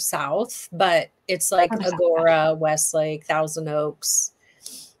 further south, but it's like Agora, Westlake, Thousand Oaks.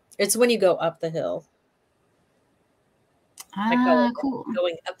 It's when you go up the hill. Cool.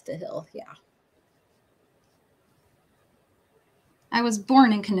 Going up the hill, yeah. I was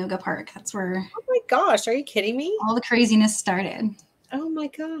born in Canoga Park. That's where. Oh my gosh, are you kidding me? All the craziness started. Oh my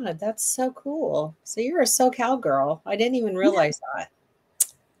God, that's so cool. So you're a SoCal girl. I didn't even realize that.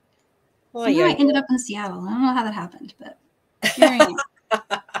 Well, yeah, I ended up in Seattle. I don't know how that happened, but here I am.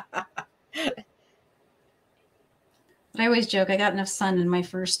 But I always joke, I got enough sun in my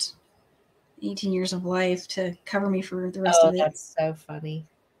first 18 years of life to cover me for the rest of it. Oh, that's so funny.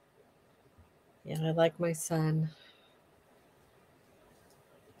 Yeah, I like my son.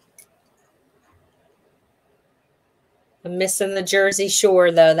 I'm missing the Jersey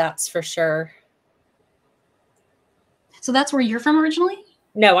Shore, though, that's for sure. So that's where you're from originally?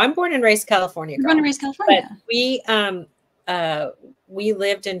 No, I'm born and raised California. You're born and raised California. But we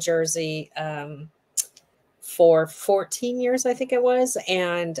lived in Jersey for 14 years, I think it was,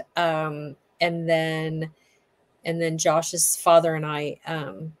 and then Josh's father and I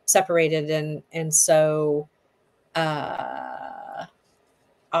separated, and so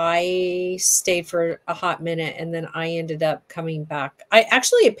I stayed for a hot minute, and then I ended up coming back. I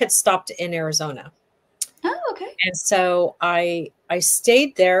actually pit stopped in Arizona. Oh, okay. And so I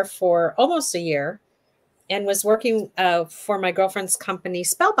stayed there for almost a year, and was working for my girlfriend's company,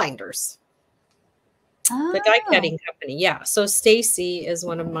 Spellbinders. The die cutting company. Yeah. So Stacy is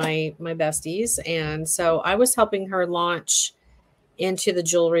one of my besties. And so I was helping her launch into the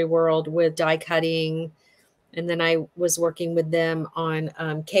jewelry world with die cutting. And then I was working with them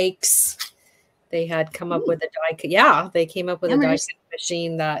on cakes. They had come up with a die. Yeah. They came up with a die cutting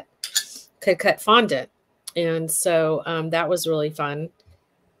machine that could cut fondant. And so that was really fun.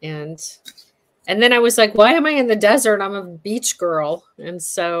 And then I was like, why am I in the desert? I'm a beach girl. And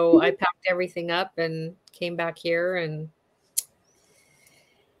so I packed everything up and came back here. And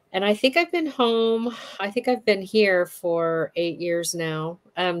I think I've been home. I think I've been here for 8 years now.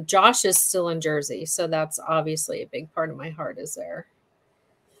 Josh is still in Jersey. So that's obviously a big part of my heart is there.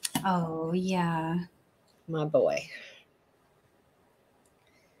 Oh, yeah. My boy.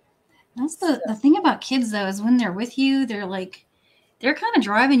 That's the thing about kids, though, is when they're with you, they're kind of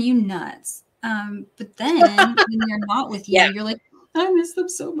driving you nuts. But then when they're not with you, you're like, I miss them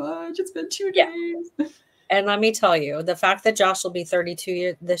so much. It's been 2 days. And let me tell you, the fact that Josh will be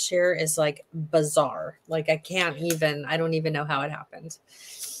 32 this year is like bizarre. Like I don't even know how it happened.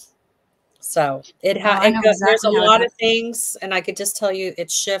 So there's a lot of things, and I could just tell you it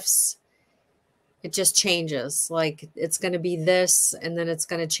shifts. It just changes. Like it's going to be this, and then it's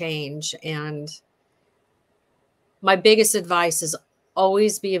going to change. And my biggest advice is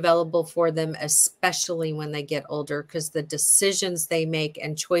always be available for them, especially when they get older, because the decisions they make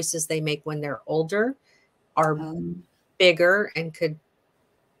and choices they make when they're older are bigger and could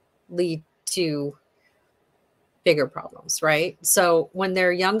lead to bigger problems, right? So when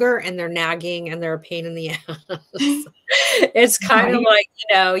they're younger and they're nagging and they're a pain in the ass, it's kind of like,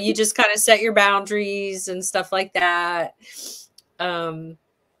 you just kind of set your boundaries and stuff like that.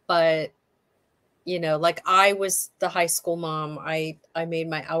 But like I was the high school mom. I made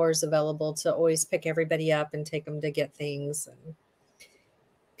my hours available to always pick everybody up and take them to get things. And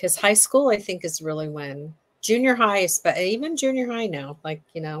because high school, I think, is really when junior high, even junior high now,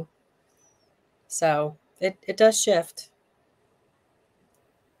 so it does shift.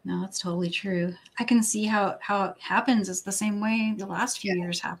 No, that's totally true. I can see how it happens. It's the same way the last few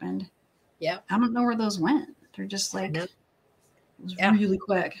years happened. Yeah. I don't know where those went. They're just like, it was really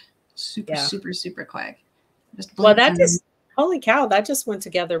quick. Super, super quick. Well, holy cow, that just went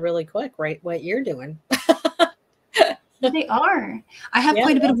together really quick, right? What you're doing. They are. I have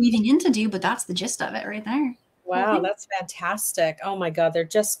quite a bit of weaving in to do, but that's the gist of it right there. Wow, that's fantastic. Oh my God, they're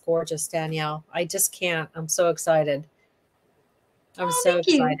just gorgeous, Danielle. I just can't. I'm so excited. I'm so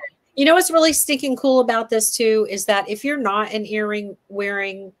excited. You know what's really stinking cool about this too is that if you're not an earring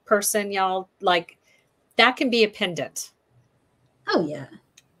wearing person, y'all, like that can be a pendant. Oh yeah.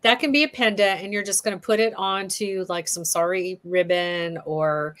 That can be a pendant, and you're just going to put it onto like some sari ribbon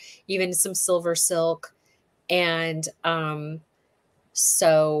or even some silver silk. And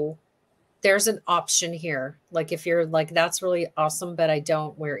so there's an option here. Like if you're like, that's really awesome, but I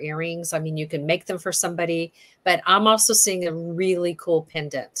don't wear earrings. I mean, you can make them for somebody, but I'm also seeing a really cool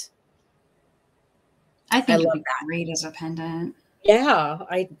pendant. I think it'd be great as a pendant. Yeah.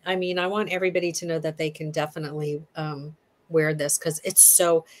 I mean, I want everybody to know that they can definitely wear this because it's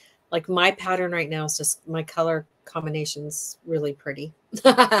so like my pattern right now is just my color combination's really pretty.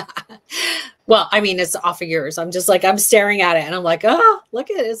 Well, I mean, it's off of yours. I'm just like, I'm staring at it and I'm like, oh, look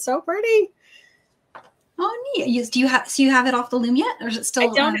at it. It's so pretty. Oh, neat. Do you have it off the loom yet? Or is it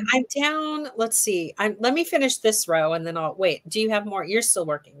still? I'm down. Let's see. Let me finish this row and then I'll wait. Do you have more? You're still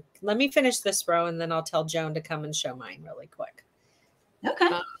working. Let me finish this row and then I'll tell Joan to come and show mine really quick. Okay.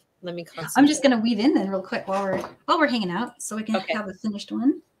 Let me concentrate. I'm just going to weave in then real quick while we're hanging out so we can have a finished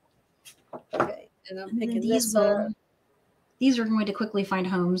one. Okay. And I'm picking this up. These are going to quickly find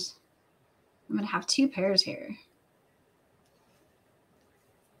homes. I'm going to have 2 pairs here.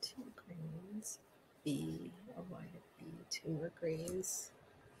 2 greens, B, a white, B, 2 more greens.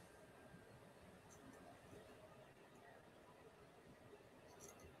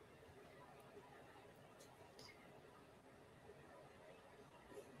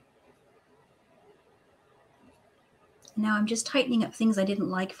 Now I'm just tightening up things I didn't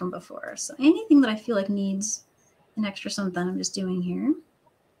like from before. So anything that I feel like needs an extra something, I'm just doing here.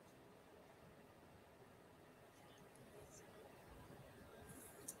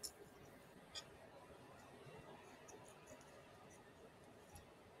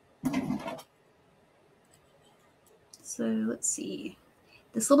 So let's see.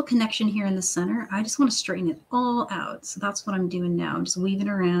 This little connection here in the center, I just want to straighten it all out. So that's what I'm doing now. I'm just weaving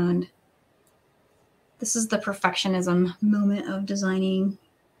around. This is the perfectionism moment of designing.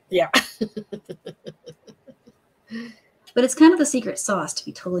 Yeah. But it's kind of the secret sauce, to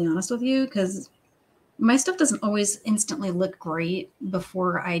be totally honest with you, because My stuff doesn't always instantly look great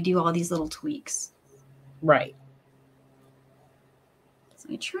before I do all these little tweaks. Right. So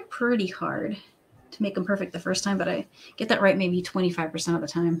I try pretty hard to make them perfect the first time, but I get that right maybe 25% of the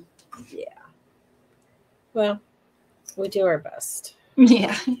time. Yeah. Well, we do our best.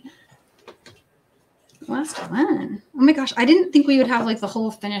 Yeah. Last one. Oh my gosh, I didn't think we would have like the whole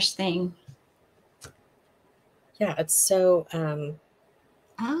finished thing. Yeah, it's so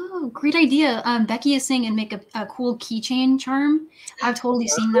Oh, great idea. Becky is saying and make a cool keychain charm. I've totally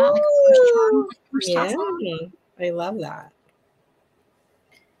seen that. Like a push charm, yeah, I love that.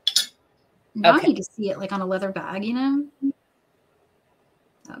 Now I need to see it like on a leather bag, you know?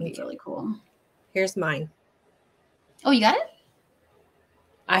 That would be really cool. Here's mine. Oh, you got it?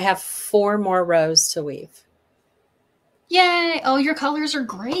 I have 4 more rows to weave. Yay. Oh, your colors are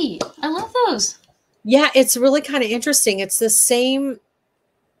great. I love those. Yeah, it's really kind of interesting. It's the same.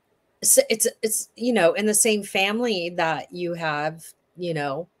 It's you know, in the same family that you have, you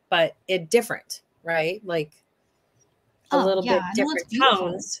know, but it different, right? Like a little bit different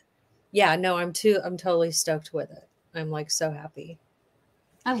tones. Yeah, no, I'm totally stoked with it. I'm like so happy.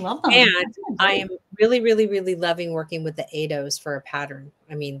 I love them. And I am really, really, really loving working with the ADOs for a pattern.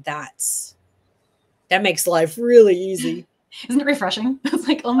 I mean, that makes life really easy. Isn't it refreshing? It's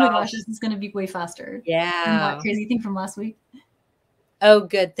like, oh my gosh, this is going to be way faster. Yeah. Than that crazy thing from last week. Oh,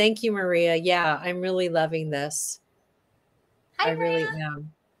 good. Thank you, Maria. Yeah, I'm really loving this. Hi, I really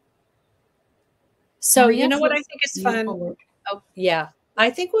am. So, you know what I think is fun? Oh, yeah. I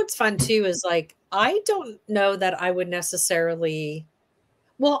think what's fun too is like, I don't know that I would necessarily,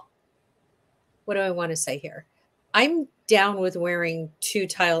 well, what do I want to say here? I'm down with wearing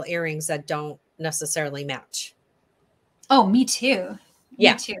 2-tile earrings that don't necessarily match. Oh, me too.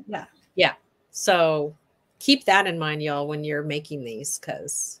 Yeah. Me too. Yeah. Yeah. So keep that in mind, y'all, when you're making these,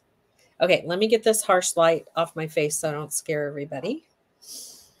 because, okay, let me get this harsh light off my face so I don't scare everybody.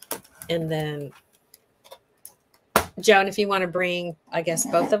 And then, Joan, if you want to bring, I guess,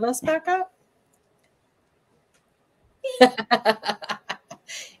 both of us back up.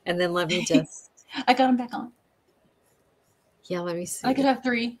 And then let me just. I got them back on. Yeah, let me see. I could have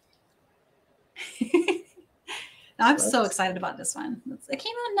 3. I'm so excited about this one. It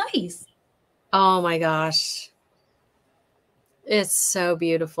came out nice. Oh my gosh. It's so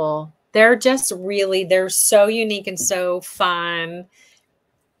beautiful. They're just really, they're so unique and so fun.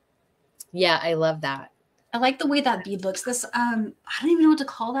 Yeah, I love that. I like the way that bead looks. This, I don't even know what to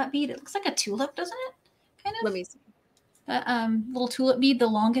call that bead. It looks like a tulip, doesn't it? Kind of. Let me see. That little tulip bead, the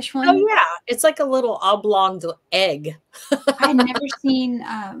longish one. Oh yeah, it's like a little oblong egg. I've never seen.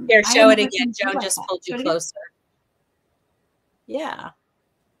 Here, show it again. Joan just pulled you closer. Yeah,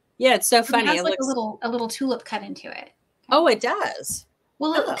 yeah, it's so funny. It has like a little tulip cut into it. Oh, it does.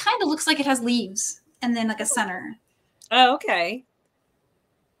 Well, it kind of looks like it has leaves and then like a center. Oh, okay.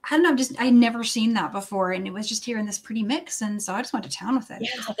 I don't know. I'd never seen that before, and it was just here in this pretty mix, and so I just went to town with it.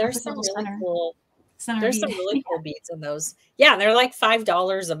 Yeah, there's some really cool. There's some really cool beads in those. Yeah, they're like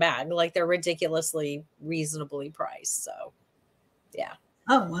 $5 a bag. Like they're ridiculously reasonably priced. So, yeah.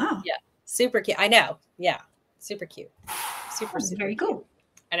 Oh wow. Yeah, super cute. I know. Yeah, super cute. Super very cute. Cool.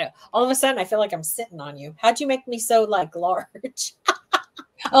 I know. All of a sudden, I feel like I'm sitting on you. How'd you make me so like large?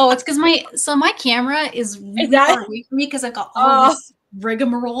 Oh, it's because my camera is really far away from me because I've got all this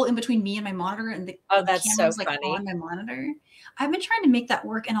rigmarole in between me and my monitor, and the that's camera's so like funny. on my monitor. I've been trying to make that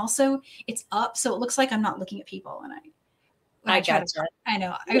work, and also it's up, so it looks like I'm not looking at people. And I gotcha. I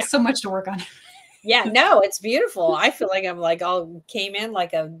know I have so much to work on. Yeah, no, it's beautiful. I feel like I'm like all came in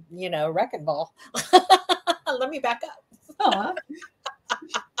like a wrecking ball. Let me back up.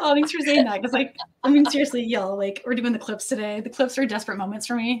 Oh, thanks for saying that. Because I mean, seriously, y'all, like we're doing the clips today. The clips are desperate moments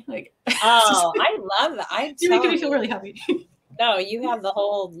for me. Like, oh, I love that. You're making me feel really happy. No, you have the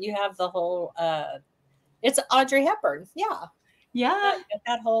whole. It's Audrey Hepburn. Yeah. Yeah.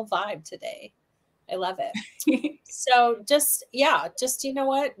 That whole vibe today. I love it. So just you know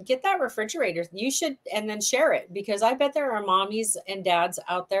what? Get that refrigerator. You should, and then share it, because I bet there are mommies and dads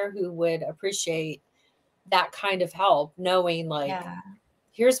out there who would appreciate that kind of help, knowing like,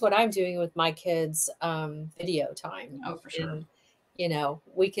 here's what I'm doing with my kids' video time. Oh, for sure. And,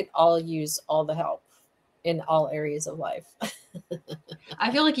 we could all use all the help in all areas of life. I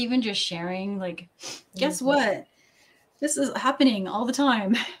feel like even just sharing, like, guess what? This is happening all the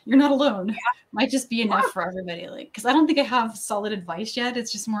time. You're not alone. Yeah. Might just be enough for everybody. Like, because I don't think I have solid advice yet.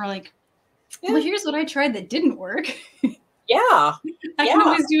 It's just more like, well, here's what I tried that didn't work. Yeah. I can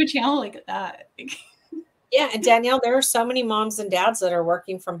always do a channel like that. Yeah. And Danielle, there are so many moms and dads that are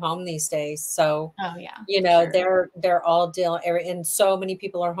working from home these days. So, oh yeah, you know, they're all dealing, and so many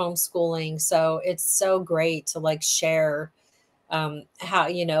people are homeschooling. So it's so great to like share how,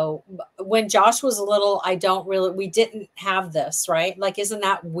 you know, when Josh was little, we didn't have this, right? Like, isn't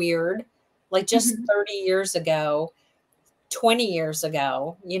that weird? Like just 30 years ago, 20 years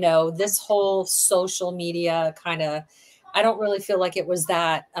ago, you know, this whole social media kind of, I don't really feel like it was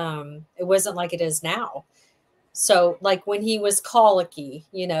that, it wasn't like it is now. So like when he was colicky,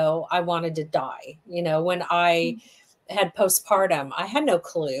 you know, I wanted to die, you know, when I had postpartum, I had no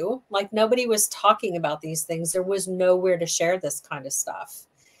clue. Like nobody was talking about these things. There was nowhere to share this kind of stuff.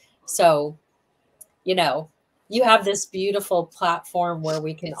 So, you know, you have this beautiful platform where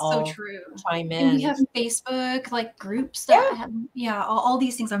we can all chime in. And we have Facebook, like groups that have, all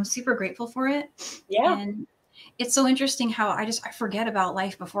these things. I'm super grateful for it. Yeah. And it's so interesting how I forget about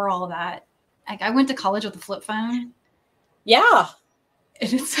life before all of that. Like I went to college with a flip phone. Yeah.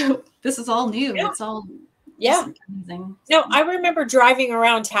 And it's so, this is all new. Yeah. It's all amazing. No, I remember driving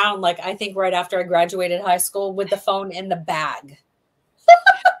around town, like I think right after I graduated high school with the phone in the bag.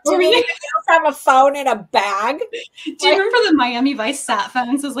 Do you have a phone in a bag? Do you remember the Miami Vice sat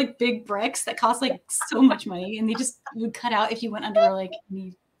phones? Those like big bricks that cost like so much money, and they just would cut out if you went under like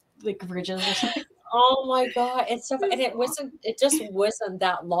any like bridges or something. Oh my God. It's so, and it just wasn't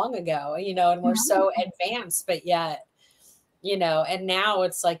that long ago, you know, and we're so advanced, but yet, you know, and now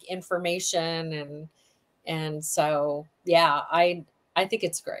it's like information and so, yeah, I think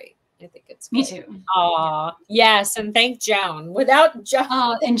it's great. I think it's great. Me too. Aw, yes. And thank Joan. Without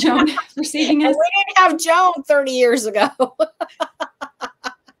Joan. And Joan for saving us. We didn't have Joan 30 years ago.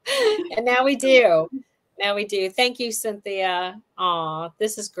 And now we do. Now we do. Thank you, Cynthia. Aw,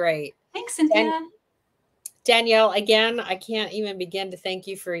 this is great. Thanks, Cynthia. Danielle, again, I can't even begin to thank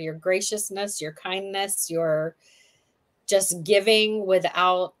you for your graciousness, your kindness, your just giving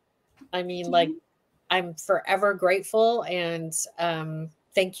without, I mean, like, I'm forever grateful. And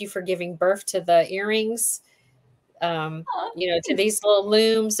thank you for giving birth to the earrings. You know, to these little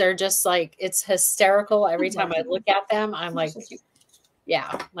looms. They're just like, it's hysterical. Every time I look at them, I'm like,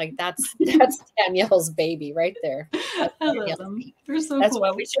 yeah, like that's Danielle's baby right there. I love them. They're so That's cool.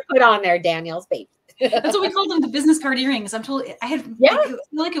 what we should put on there, Danielle's baby. That's what we called them, the business card earrings. I'm totally, I feel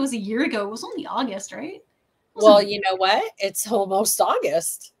like it was a year ago. It was only August, right? Well, you know what? It's almost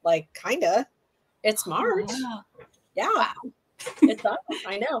August, like kind of. It's March. Wow. Yeah. Wow. It's up.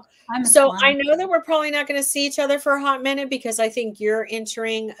 I know. So I know that we're probably not going to see each other for a hot minute because I think you're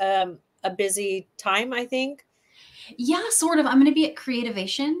entering a busy time, I think. Yeah, sort of. I'm going to be at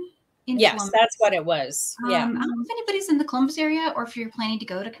Creativation in Columbus. That's what it was. Yeah. I don't know if anybody's in the Columbus area or if you're planning to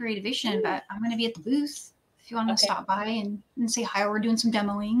go to Creativation, but I'm going to be at the booth if you want to stop by and say hi. We're doing some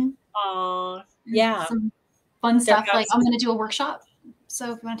demoing. Yeah. Some fun stuff. Like I'm going to do a workshop.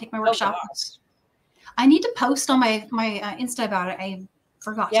 So if you want to take my workshop, I need to post on my Insta about it. I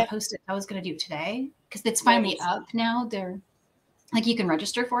forgot to post it. I was going to do it today because it's finally up now. They're like, you can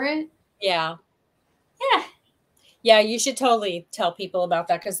register for it. Yeah. Yeah. Yeah, you should totally tell people about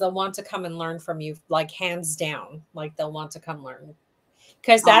that because they'll want to come and learn from you, like hands down. Like they'll want to come learn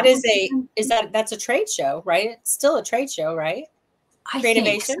because that's a trade show, right? It's still a trade show, right?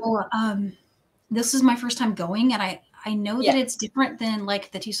 Creativation. So, this is my first time going, and I know that it's different than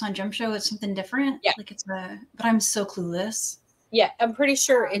like the Tucson Gem Show. It's something different. Yeah, like but I'm so clueless. Yeah, I'm pretty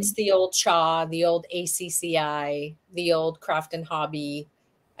sure it's the old CHA, the old ACCI, the old Craft and Hobby.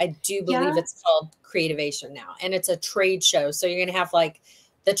 I do believe it's called Creativation now, and it's a trade show. So you're going to have like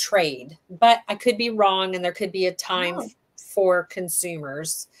the trade, but I could be wrong. And there could be a time for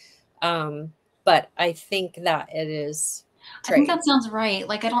consumers. But I think that it is trade. I think that sounds right.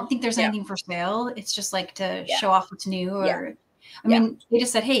 Like, I don't think there's anything for sale. It's just like to show off what's new or, I mean, they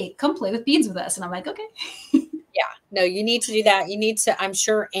just said, hey, come play with beads with us. And I'm like, okay. No, you need to do that. You need to, I'm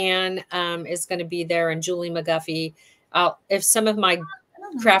sure Anne is going to be there and Julie McGuffey. If some of my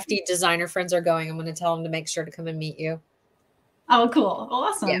crafty designer friends are going, I'm going to tell them to make sure to come and meet you. Oh, cool.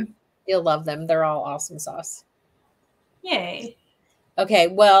 Awesome. Yeah, you'll love them. They're all awesome sauce. Yay. Okay.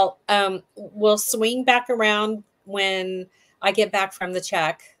 Well, we'll swing back around when I get back from the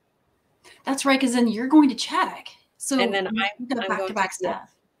Czech. That's right. Cause then you're going to Czech. So and then I'm back-to-back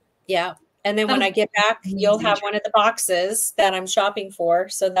stuff. Yeah. And then when I get back, you'll have one of the boxes that I'm shopping for.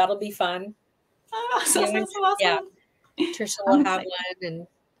 So that'll be fun. Oh, so awesome. Yeah. Trisha will have one and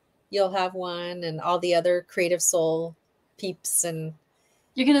you'll have one and all the other Creative Soul peeps. And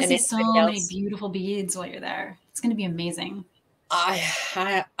you're going to see so many beautiful beads while you're there. It's going to be amazing.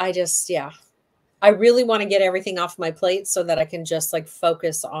 I just, I really want to get everything off my plate so that I can just like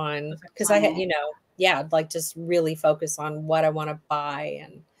focus on, because I had, yeah, I'd like just really focus on what I want to buy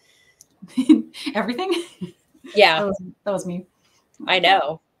and everything. Yeah, that was me. I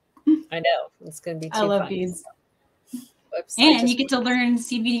know. It's going to be too I love fun. beads. Whoops, and you get to learn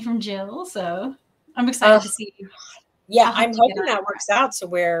CBD from Jill, so I'm excited to see. Yeah, I'm hoping that works out to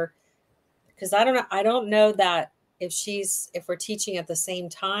where, because I don't know that if we're teaching at the same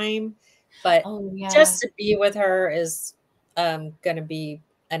time, but just to be with her is going to be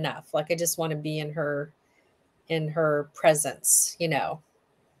enough. Like I just want to be in her presence, you know.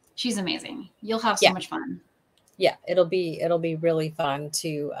 She's amazing. You'll have so much fun. Yeah, it'll be really fun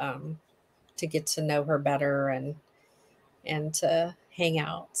to get to know her better and to hang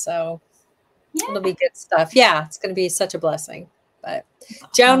out. So it'll be good stuff. Yeah, it's going to be such a blessing. But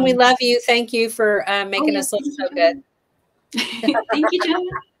Joan, we love you. Thank you for making us look so good. Thank you, Joan.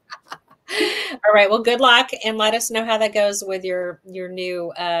 All right. Well, good luck, and let us know how that goes with your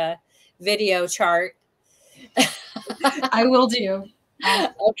new video chart. I will do.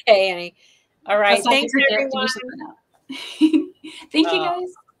 Okay, Annie. All right. Thanks, everyone. Thank you,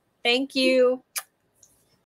 guys. Thank you.